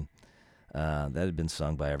Rain." That had been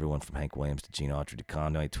sung by everyone from Hank Williams to Gene Autry to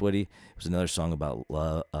Conway Twitty. It was another song about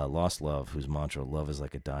lost love, whose mantra, "Love is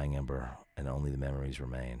like a dying ember, and only the memories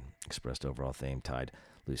remain." Expressed overall theme, tied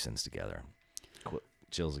loose ends together.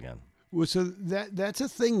 Chills again. Well, so that's a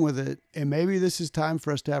thing with it, and maybe this is time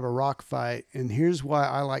for us to have a rock fight. And here's why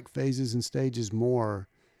I like Phases and Stages more.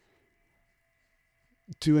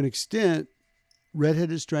 To an extent,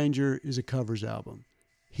 Red-Headed Stranger is a covers album.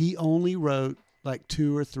 He only wrote like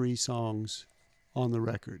 2 or 3 songs on the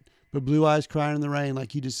record. But Blue Eyes Crying in the Rain,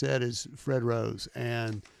 like you just said, is Fred Rose.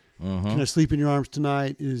 And Can I Sleep in Your Arms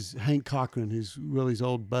Tonight is Hank Cochran, who's Willie's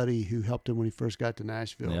old buddy who helped him when he first got to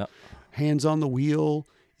Nashville. Yep. Hands on the Wheel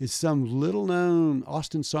is some little-known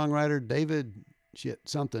Austin songwriter, David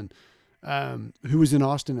something, who was in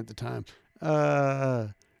Austin at the time.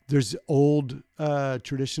 There's old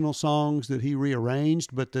traditional songs that he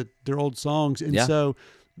rearranged, but they're old songs. And so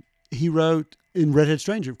he wrote, in Red-Headed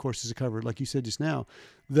Stranger, of course, is a cover, like you said just now.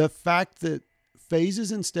 The fact that Phases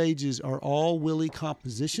and Stages are all Willie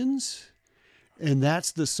compositions, and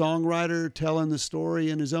that's the songwriter telling the story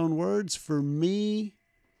in his own words, for me,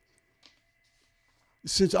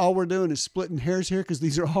 since all we're doing is splitting hairs here, because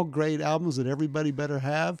these are all great albums that everybody better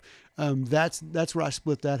have, that's where I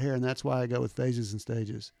split that hair, and that's why I go with Phases and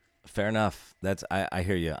Stages. Fair enough. I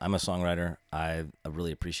hear you. I'm a songwriter. I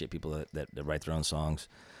really appreciate people that write their own songs.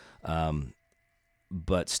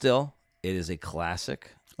 But still, it is a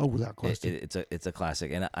classic. Oh, without question. It's a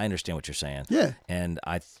classic, and I understand what you're saying. Yeah. And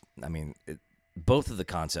I mean, both of the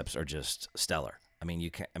concepts are just stellar. I mean, you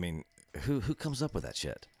can't. I mean, who comes up with that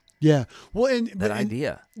shit? Yeah. Well, and that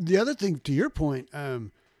idea. The other thing, to your point,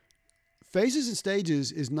 Phases and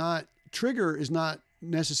Stages Trigger is not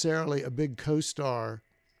necessarily a big co-star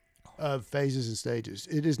of Phases and Stages.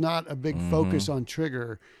 It is not a big focus on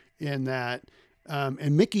Trigger in that.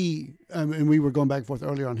 And Mickey, and we were going back and forth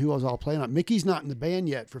earlier on who was all playing on. Mickey's not in the band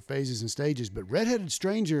yet for Phases and Stages, but Red-Headed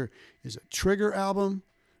Stranger is a Trigger album.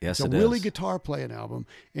 Yes, it's a Willie guitar playing album,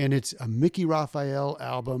 and it's a Mickey Raphael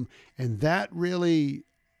album. And that really,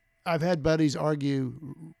 I've had buddies argue,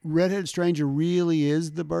 Red-Headed Stranger really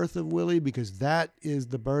is the birth of Willie, because that is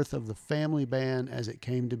the birth of the family band as it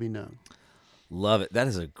came to be known. Love it. That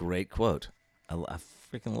is a great quote. I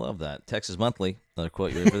freaking love that. Texas Monthly, another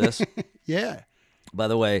quote. You ready for this? Yeah. By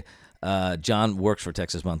the way, John works for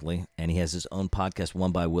Texas Monthly, and he has his own podcast,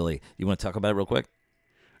 One by Willie. You want to talk about it real quick?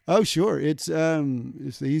 Oh, sure. It's the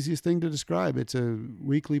easiest thing to describe. It's a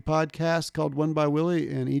weekly podcast called One by Willie,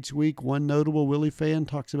 and each week one notable Willie fan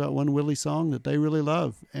talks about one Willie song that they really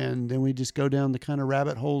love, and then we just go down the kind of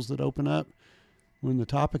rabbit holes that open up when the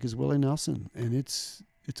topic is Willie Nelson, and it's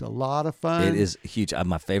a lot of fun. It is huge.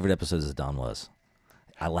 My favorite episode is Don Was.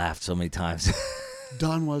 I laughed so many times.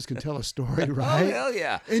 Don Was can tell a story, right? Oh, hell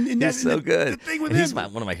yeah. And he's so good. The thing with he's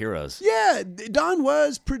him, one of my heroes. Yeah, Don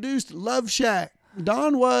Was produced Love Shack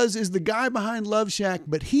Don Was is the guy behind Love Shack,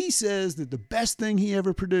 but he says that the best thing he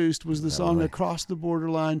ever produced was the song Willie? Across the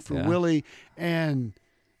Borderline for Yeah. Willie, and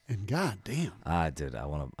God damn. Dude, I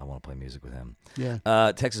want to play music with him.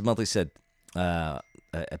 Yeah. Texas Monthly said a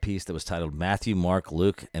piece that was titled Matthew, Mark,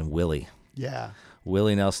 Luke, and Willie. Yeah.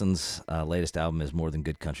 Willie Nelson's latest album is more than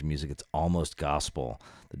good country music. It's almost gospel.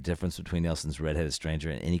 The difference between Nelson's Red-Headed Stranger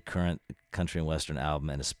and any current country and western album,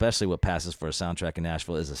 and especially what passes for a soundtrack in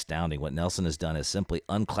Nashville, is astounding. What Nelson has done is simply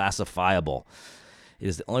unclassifiable. It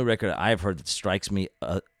is the only record I have heard that strikes me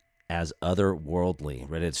as otherworldly.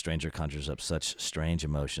 Red-Headed Stranger conjures up such strange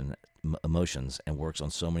emotions and works on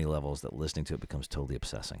so many levels that listening to it becomes totally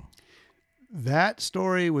obsessing. That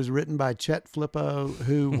story was written by Chet Flippo,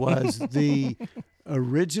 who was the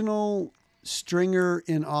original stringer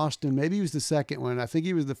in Austin. Maybe he was the second one. I think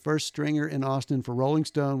he was the first stringer in Austin for Rolling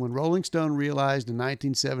Stone. When Rolling Stone realized in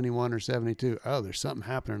 1971 or 72, oh, there's something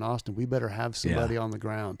happening in Austin. We better have somebody on the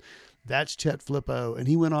ground. That's Chet Flippo. And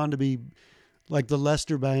he went on to be like the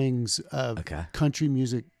Lester Bangs of country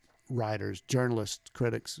music writers, journalists,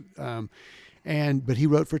 critics. But he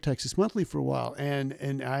wrote for Texas Monthly for a while.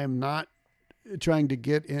 And I am not trying to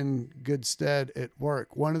get in good stead at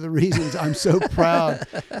work. One of the reasons I'm so proud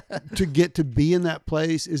to get to be in that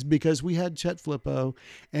place is because we had Chet Flippo,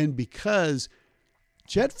 and because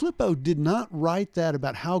Chet Flippo did not write that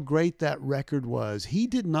about how great that record was. He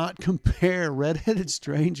did not compare Red-Headed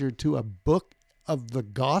Stranger to a book of the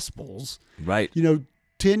Gospels. Right.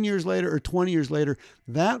 10 years later or 20 years later,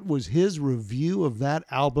 that was his review of that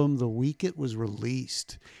album the week it was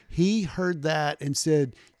released. He heard that and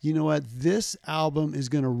said, you know what, this album is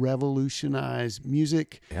going to revolutionize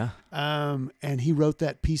music. Yeah. And he wrote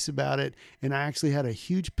that piece about it. And I actually had a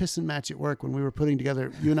huge piss and match at work when we were putting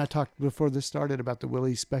together, you and I talked before this started about the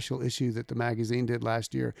Willie special issue that the magazine did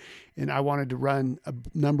last year. And I wanted to run a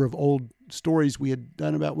number of old stories we had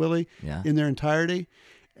done about Willie in their entirety.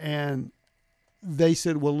 And they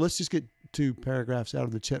said, well, let's just get 2 paragraphs out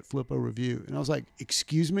of the Chet Flippo review. And I was like,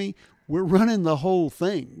 excuse me, we're running the whole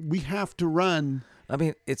thing. We have to run. I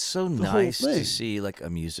mean, it's so nice to see like a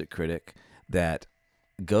music critic that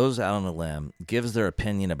goes out on a limb, gives their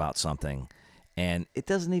opinion about something, and it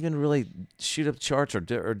doesn't even really shoot up charts or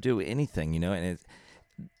do anything,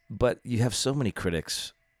 but you have so many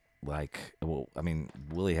critics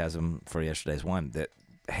Willie has them for Yesterday's Wine that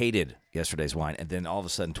hated Yesterday's Wine, and then all of a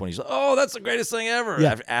sudden 20 years later, oh, that's the greatest thing ever.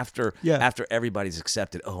 After everybody's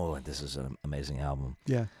accepted, oh, and this is an amazing album.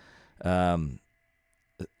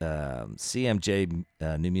 CMJ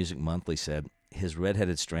New Music Monthly said his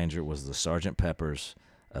Red-Headed Stranger was the Sgt. Pepper's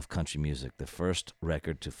of country music, the first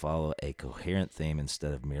record to follow a coherent theme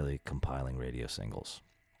instead of merely compiling radio singles.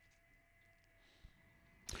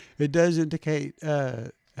 It does indicate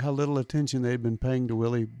how little attention they'd been paying to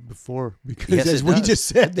Willie before, because as we just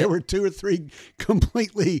said, there were 2 or 3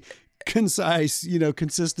 completely concise,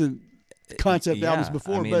 consistent concept albums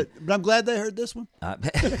before. But I'm glad they heard this one.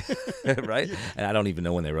 Right? And I don't even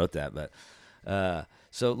know when they wrote that, but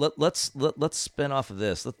so let's spin off of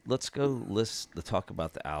this. Let's go talk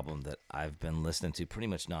about the album that I've been listening to pretty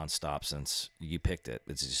much nonstop since you picked it.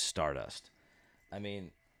 It's just Stardust. I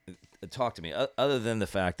mean, talk to me. Other than the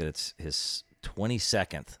fact that it's his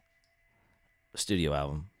 22nd studio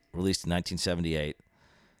album, released in 1978.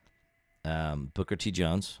 Booker T.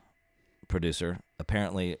 Jones, producer.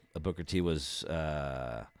 Apparently, Booker T. was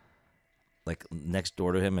like next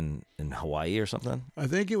door to him in Hawaii or something. I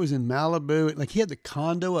think it was in Malibu. Like, he had the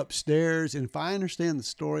condo upstairs, and if I understand the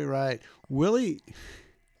story right, Willie,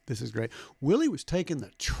 this is great. Willie was taking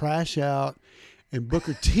the trash out, and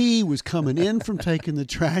Booker T. was coming in from taking the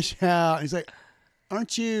trash out. He's like,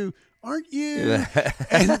 aren't you? And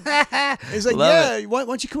he's like, why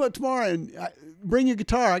don't you come up tomorrow and bring your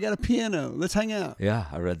guitar? I got a piano. Let's hang out. Yeah,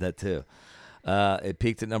 I read that too. It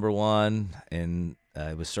peaked at number 1, and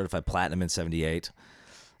it was certified platinum in 78.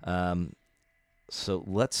 So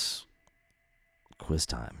let's quiz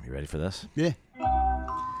time. You ready for this? Yeah.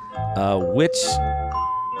 Which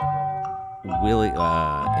Willie in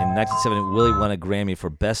 1970 Willie won a Grammy for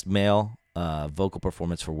Best Male Vocal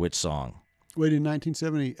Performance for which song? Wait, in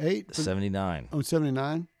 1978? 79. Oh,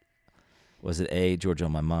 79? Was it A, Georgia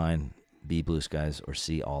on My Mind, B, Blue Skies, or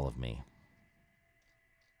C, All of Me?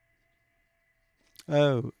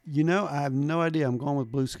 Oh, I have no idea. I'm going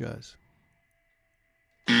with Blue Skies.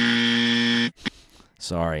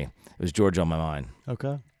 Sorry. It was Georgia on My Mind.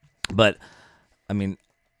 Okay. But, I mean,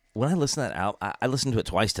 when I listen to that album, I listened to it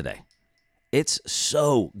twice today. It's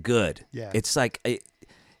so good. Yeah. It's like,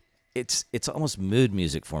 it's almost mood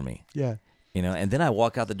music for me. Yeah. And then I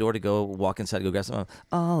walk out the door to go walk inside to go grab some.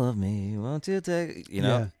 All of me, won't you take?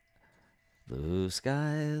 Yeah. Blue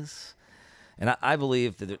skies. And I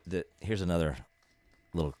believe that here's another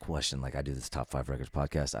little question. Like I do this top 5 records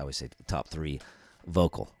podcast. I always say top 3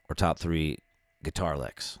 vocal or top 3 guitar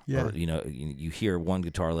licks. Yeah. Or, you hear one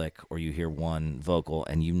guitar lick or you hear one vocal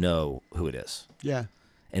and you know who it is. Yeah.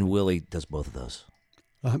 And Willie does both of those.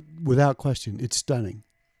 Without question. It's stunning.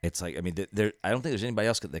 It's like, I mean, I don't think there's anybody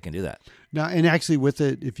else that can do that. Now, and actually with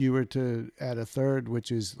it, if you were to add a third,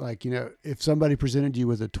 which is like, if somebody presented you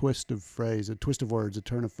with a twist of phrase, a twist of words, a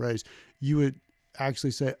turn of phrase, you would actually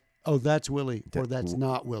say, oh, that's Willie, or that's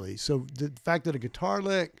not Willie. So the fact that a guitar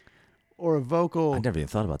lick or a vocal, I never even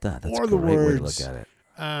thought about that. That's or a the great way to words, look at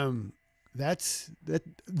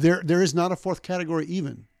it. There is not a fourth category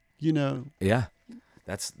even, Yeah.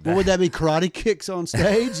 What would that be? Karate kicks on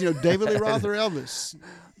stage? David Lee Roth or Elvis?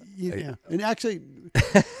 Yeah. And actually,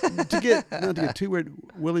 not to get too weird,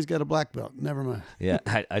 Willie's got a black belt. Never mind. Yeah,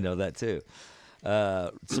 I know that too.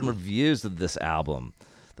 Some reviews of this album.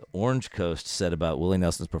 The Orange Coast said about Willie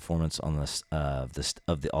Nelson's performance on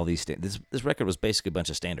all these this record was basically a bunch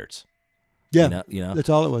of standards. Yeah, that's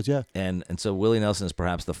all it was. Yeah, and so Willie Nelson is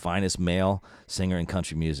perhaps the finest male singer in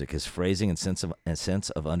country music. His phrasing and sense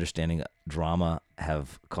of understanding drama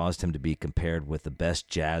have caused him to be compared with the best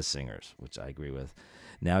jazz singers, which I agree with.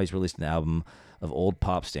 Now he's released an album of old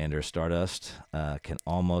pop standards. Stardust you can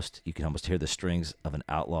almost hear the strings of an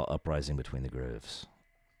outlaw uprising between the grooves.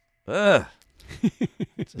 Ugh.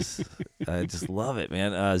 I just love it,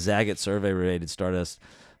 man. Zagat survey rated Stardust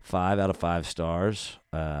 5 out of 5 stars,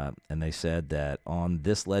 and they said that on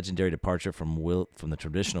this legendary departure from the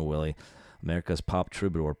traditional Willie, America's pop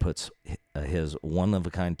troubadour puts his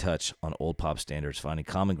one-of-a-kind touch on old pop standards, finding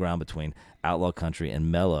common ground between outlaw country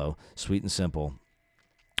and mellow, sweet and simple,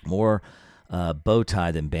 more bow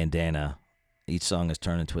tie than bandana. Each song is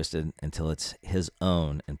turned and twisted until it's his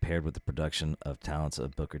own, and paired with the production of talents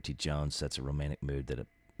of Booker T. Jones, sets a romantic mood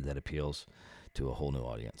that appeals to a whole new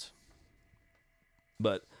audience.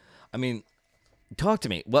 But, I mean, talk to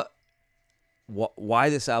me. Why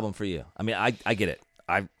this album for you? I mean, I get it.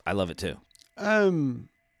 I love it too.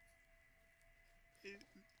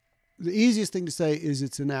 The easiest thing to say is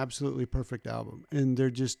it's an absolutely perfect album, and there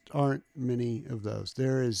just aren't many of those.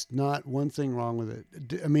 There is not one thing wrong with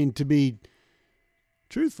it. I mean, to be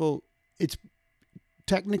truthful, it's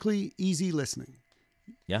technically easy listening.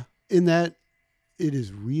 Yeah. In that it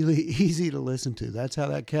is really easy to listen to. That's how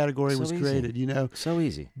that category was created, So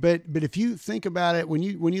easy. But if you think about it, when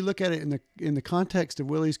you look at it in the context of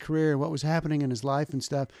Willie's career and what was happening in his life and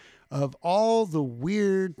stuff, of all the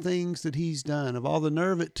weird things that he's done, of all the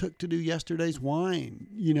nerve it took to do Yesterday's Wine,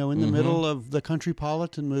 in the middle of the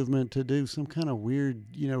countrypolitan movement, to do some kind of weird,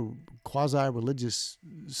 quasi-religious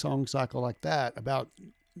song cycle like that about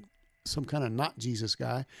some kind of not Jesus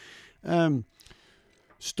guy.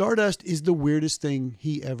 Stardust is the weirdest thing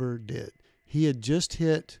he ever did. He had just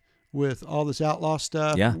hit with all this outlaw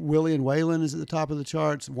stuff. Yeah. Willie and Waylon is at the top of the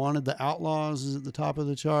charts. Wanted the Outlaws is at the top of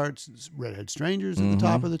the charts. Redhead Strangers at the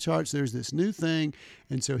top of the charts. There's this new thing.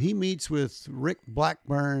 And so he meets with Rick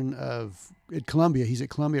Blackburn at Columbia. He's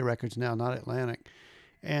at Columbia Records now, not Atlantic.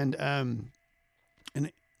 And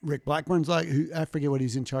Rick Blackburn's like, I forget what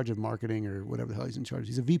he's in charge of, marketing or whatever the hell he's in charge.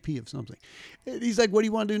 He's a VP of something. And he's like, what do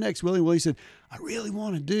you want to do next, Willie? Willie said, I've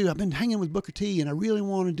been hanging with Booker T, and I really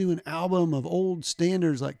want to do an album of old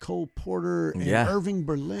standards like Cole Porter and Irving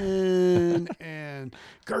Berlin and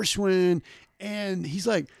Gershwin. And he's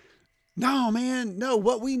like, no, man, no,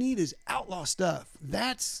 what we need is outlaw stuff.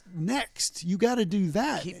 That's next. You got to do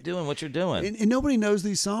that. Keep doing what you're doing. And nobody knows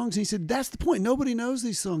these songs. And he said, that's the point. Nobody knows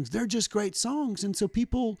these songs. They're just great songs. And so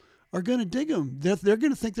people are going to dig them. They're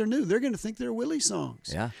going to think they're new. They're going to think they're Willie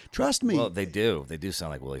songs. Yeah. Trust me. Well, they do. They do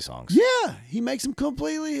sound like Willie songs. Yeah. He makes them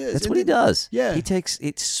completely his. That's what he does. Yeah.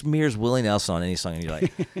 It smears Willie Nelson on any song, and you're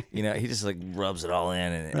like, he just like rubs it all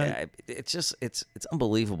in. And Right. it's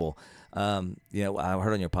unbelievable. I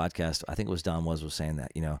heard on your podcast, I think it was Don was saying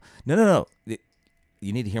that, no,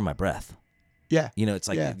 you need to hear my breath. Yeah. It's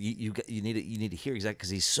like you need to hear exactly, because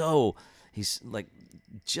he's like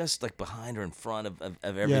just like behind or in front of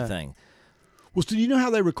everything. Yeah. Well, so do you know how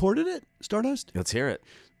they recorded it, Stardust? Let's hear it.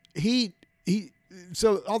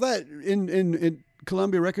 So all that in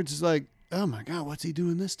Columbia Records is like, oh my God, what's he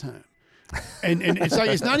doing this time? And it's like,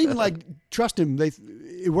 it's not even like, trust him,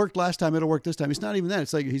 it worked last time, it'll work this time. It's not even that.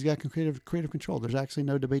 It's like he's got creative control. There's actually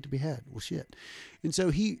no debate to be had. Well, shit. And so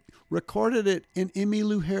he recorded it in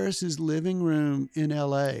Emmylou Harris's living room in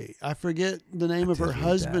L.A. I forget the name of her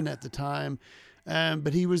husband at the time,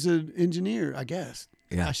 but he was an engineer, I guess.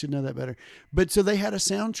 Yeah. I should know that better. But so they had a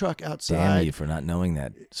sound truck outside. Damn you for not knowing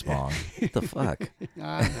that, Spawn. What the fuck?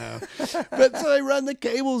 I know. But so they run the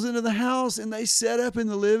cables into the house and they set up in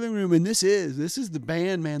the living room. And this is the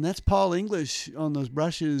band, man. That's Paul English on those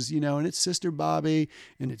brushes, and it's Sister Bobby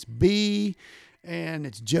and it's B and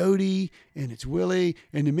it's Jody and it's Willie.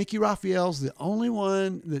 And then Mickey Raphael's the only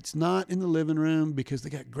one that's not in the living room because they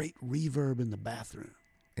got great reverb in the bathroom.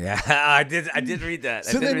 Yeah, I did read that.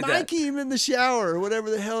 So they mic him in the shower or whatever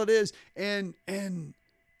the hell it is. And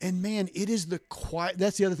man, it is the quiet.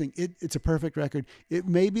 That's the other thing. It's a perfect record. It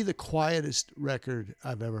may be the quietest record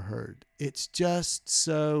I've ever heard. It's just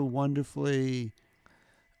so wonderfully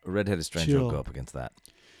Redheaded Stranger chill. will go up against that.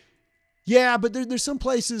 Yeah, but there's some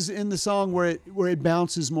places in the song where it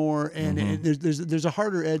bounces more, and there's a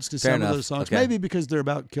harder edge to Fair some enough. of those songs. Okay. Maybe because they're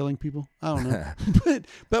about killing people. I don't know.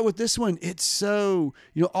 but with this one, it's so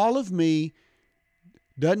All of Me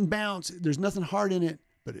doesn't bounce. There's nothing hard in it,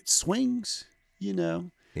 but it swings. Yeah.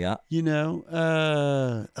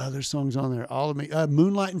 Other songs on there. All of Me,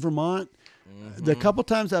 Moonlight in Vermont. The couple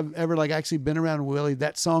times I've ever actually been around Willie,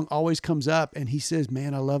 that song always comes up, and he says,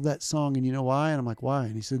 "Man, I love that song," and you know why? And I'm like, "Why?"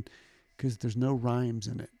 And he said, "Because there's no rhymes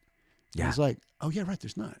in it." Yeah. I was like, "Oh yeah, right.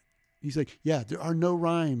 There's not." He's like, "Yeah, there are no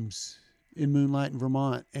rhymes in Moonlight in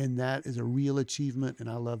Vermont, and that is a real achievement, and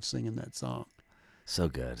I love singing that song." So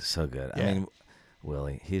good, so good. Yeah. I mean,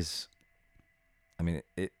 Willie,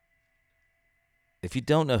 if you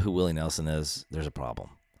don't know who Willie Nelson is, there's a problem.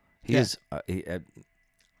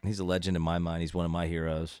 He's a legend in my mind. He's one of my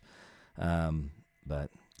heroes. Well,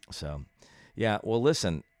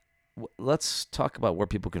 listen, let's talk about where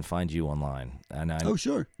people can find you online. Oh,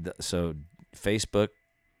 sure. So Facebook.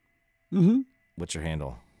 Mm-hmm. What's your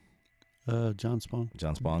handle? John Spong.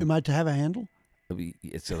 John Spong. Am I to have a handle?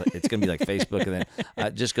 It's gonna be like Facebook, and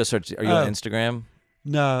then just go search. Are you on Instagram?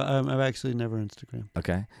 No, I've actually never Instagram.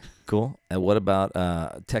 Okay, cool. And what about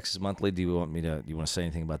Texas Monthly? Do you want to say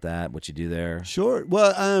anything about that? What you do there? Sure.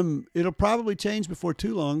 Well, it'll probably change before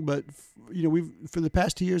too long, but for the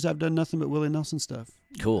past 2 years I've done nothing but Willie Nelson stuff.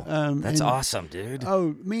 Cool. That's awesome, dude.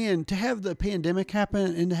 Oh man, to have the pandemic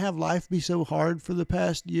happen and to have life be so hard for the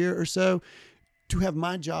past year or so, to have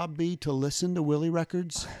my job be to listen to Willie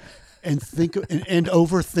records and think and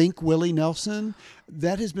overthink Willie Nelson,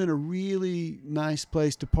 that has been a really nice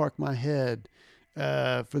place to park my head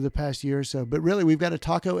for the past year or so. But really, we've got a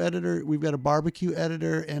taco editor, we've got a barbecue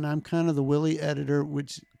editor, and I'm kind of the Willie editor,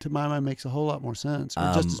 which to my mind makes a whole lot more sense,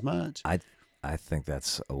 or just as much. I think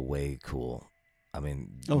that's a way cool. I mean,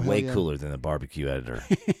 way cooler than the barbecue editor.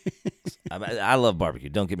 I love barbecue.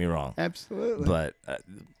 Don't get me wrong. Absolutely. But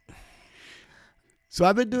so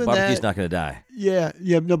I've been doing barbecue's that. not going to die. Yeah.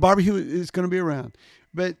 No, barbecue is going to be around.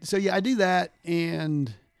 But so yeah, I do that,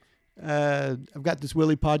 and I've got this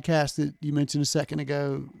Willie podcast that you mentioned a second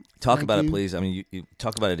ago. Talk about it, please. I mean, you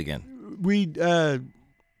talk about it again.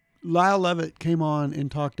 Lyle Lovett came on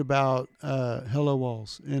and talked about Hello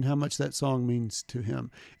Walls and how much that song means to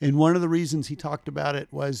him. And one of the reasons he talked about it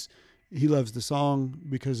was he loves the song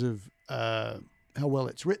because of how well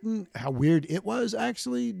it's written, how weird it was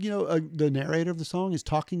actually. The narrator of the song is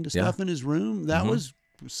talking to stuff in his room. That was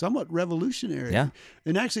somewhat revolutionary. Yeah.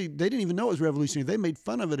 And actually, they didn't even know it was revolutionary. They made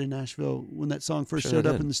fun of it in Nashville when that song first showed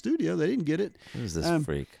up in the studio. They didn't get it. Who's this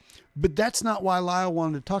freak? But that's not why Lyle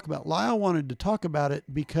wanted to talk about it. Lyle wanted to talk about it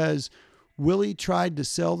because Willie tried to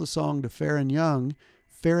sell the song to Farron Young.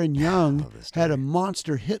 Farron Young had a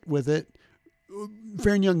monster hit with it.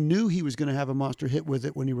 Farron Young knew he was going to have a monster hit with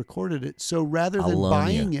it when he recorded it. So rather than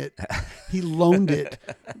buying it, he loaned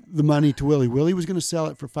the money to Willie. Willie was going to sell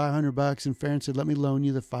it for $500, and Farron said, "Let me loan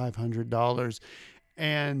you the $500."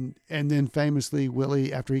 And then famously,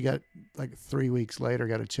 Willie, after he got 3 weeks later,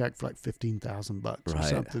 got a check for $15,000 or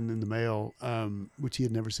something in the mail, which he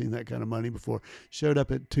had never seen that kind of money before. Showed up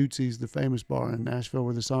at Tootsie's, the famous bar in Nashville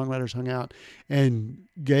where the songwriters hung out, and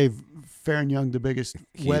gave Farron Young the biggest,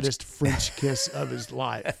 wettest French kiss of his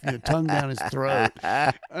life, tongue down his throat.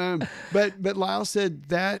 But Lyle said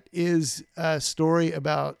that is a story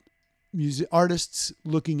about artists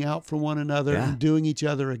looking out for one another and doing each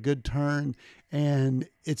other a good turn. And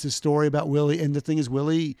it's a story about Willie. And the thing is,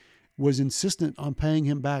 Willie was insistent on paying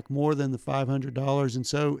him back more than the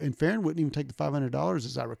 $500. And Farron wouldn't even take the $500,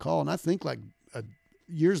 as I recall. And I think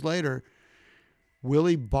years later,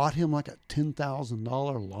 Willie bought him a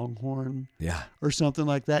 $10,000 Longhorn or something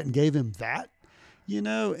like that and gave him that,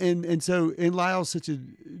 and Lyle's such a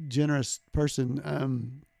generous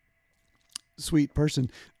person, sweet person.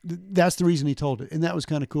 That's the reason he told it. And that was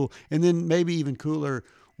kind of cool. And then maybe even cooler,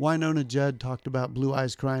 Wynonna Judd talked about Blue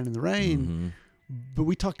Eyes Crying in the Rain But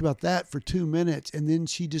we talked about that for 2 minutes, and then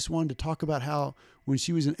she just wanted to talk about how when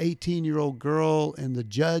she was an 18-year-old girl and the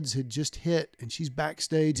Judds had just hit, and she's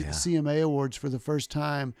backstage at the CMA Awards for the first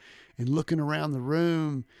time and looking around the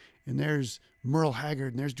room, and there's Merle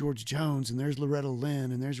Haggard, and there's George Jones, and there's Loretta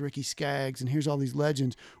Lynn, and there's Ricky Skaggs, and here's all these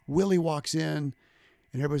legends. Willie walks in,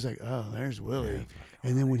 and everybody's like, oh, there's Willie.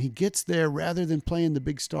 And then when he gets there, rather than playing the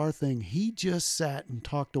big star thing, he just sat and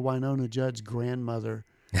talked to Wynonna Judd's grandmother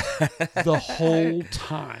the whole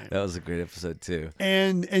time. That was a great episode too.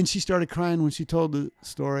 And she started crying when she told the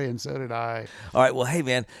story, and so did I. All right, well, hey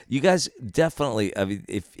man, you guys definitely. I mean,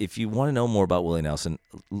 if you want to know more about Willie Nelson,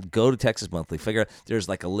 go to Texas Monthly. Figure out there's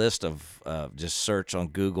like a list of just search on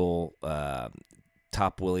Google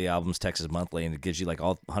top Willie albums, Texas Monthly, and it gives you like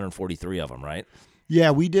all 143 of them, right?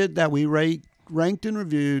 Yeah, we did that. We ranked and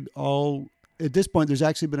reviewed all. At this point, there's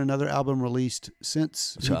actually been another album released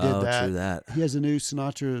since he did that. True that. He has a new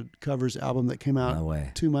Sinatra covers album that came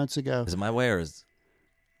out 2 months ago. Is it My Way or is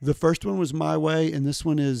the first one was My Way, and this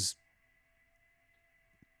one is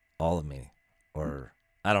All of Me, or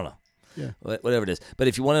I don't know. Yeah, whatever it is. But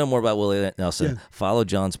if you want to know more about Willie Nelson, follow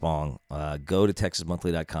John Spong. Go to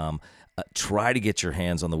TexasMonthly.com. Try to get your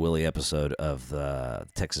hands on the Willie episode of the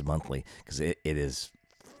Texas Monthly because it is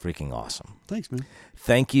freaking awesome. Thanks, man.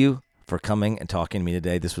 Thank you for coming and talking to me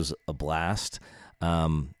today. This was a blast.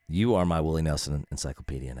 You are my Willie Nelson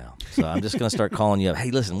encyclopedia now. So I'm just going to start calling you up.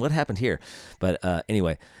 Hey, listen, what happened here? But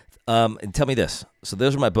anyway, tell me this. So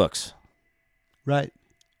those are my books. Right.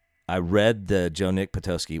 I read the Joe Nick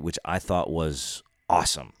Potosky, which I thought was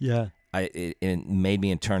awesome. Yeah. It made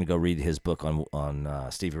me in turn go read his book on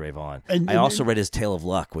Stevie Ray Vaughan. And I also read his Tale of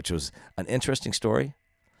Luck, which was an interesting story.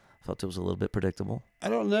 Felt it was a little bit predictable. I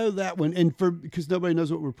don't know that one, and because nobody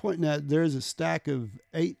knows what we're pointing at, there's a stack of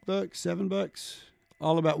 8 books, 7 books,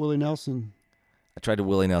 all about Willie Nelson. I tried to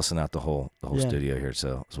Willie Nelson out the whole studio here,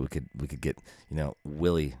 so we could get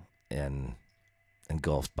Willie and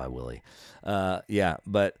engulfed by Willie. But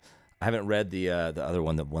I haven't read the other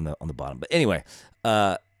one, the one on the bottom. But anyway,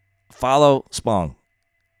 follow Spong,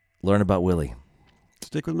 learn about Willie.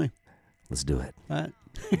 Stick with me. Let's do it. All right.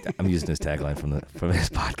 I'm using his tagline from his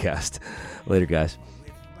podcast. Later, guys.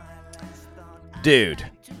 Dude,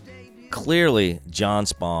 clearly John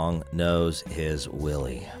Spong knows his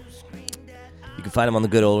Willie. You can find him on the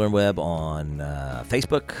good old web on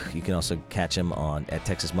Facebook. You can also catch him at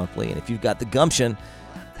Texas Monthly. And if you've got the gumption,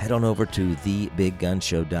 head on over to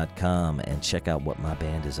thebiggunshow.com and check out what my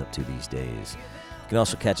band is up to these days. You can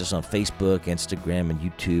also catch us on Facebook, Instagram, and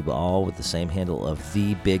YouTube, all with the same handle of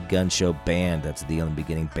The Big Gun Show Band. That's the on the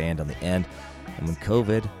beginning, band on the end. And when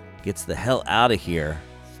COVID gets the hell out of here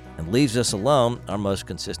and leaves us alone, our most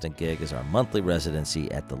consistent gig is our monthly residency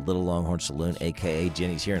at the Little Longhorn Saloon, a.k.a.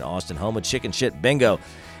 Jenny's here in Austin, home of Chicken Shit Bingo.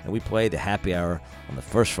 And we play the happy hour on the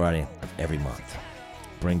first Friday of every month.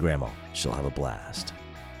 Bring Grandma. She'll have a blast.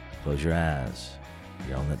 Close your eyes.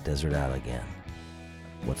 You're on that desert island again.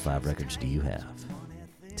 What 5 records do you have?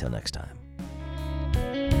 Until next time.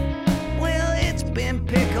 Well, it's been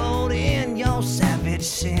pickled in your savage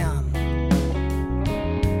sin.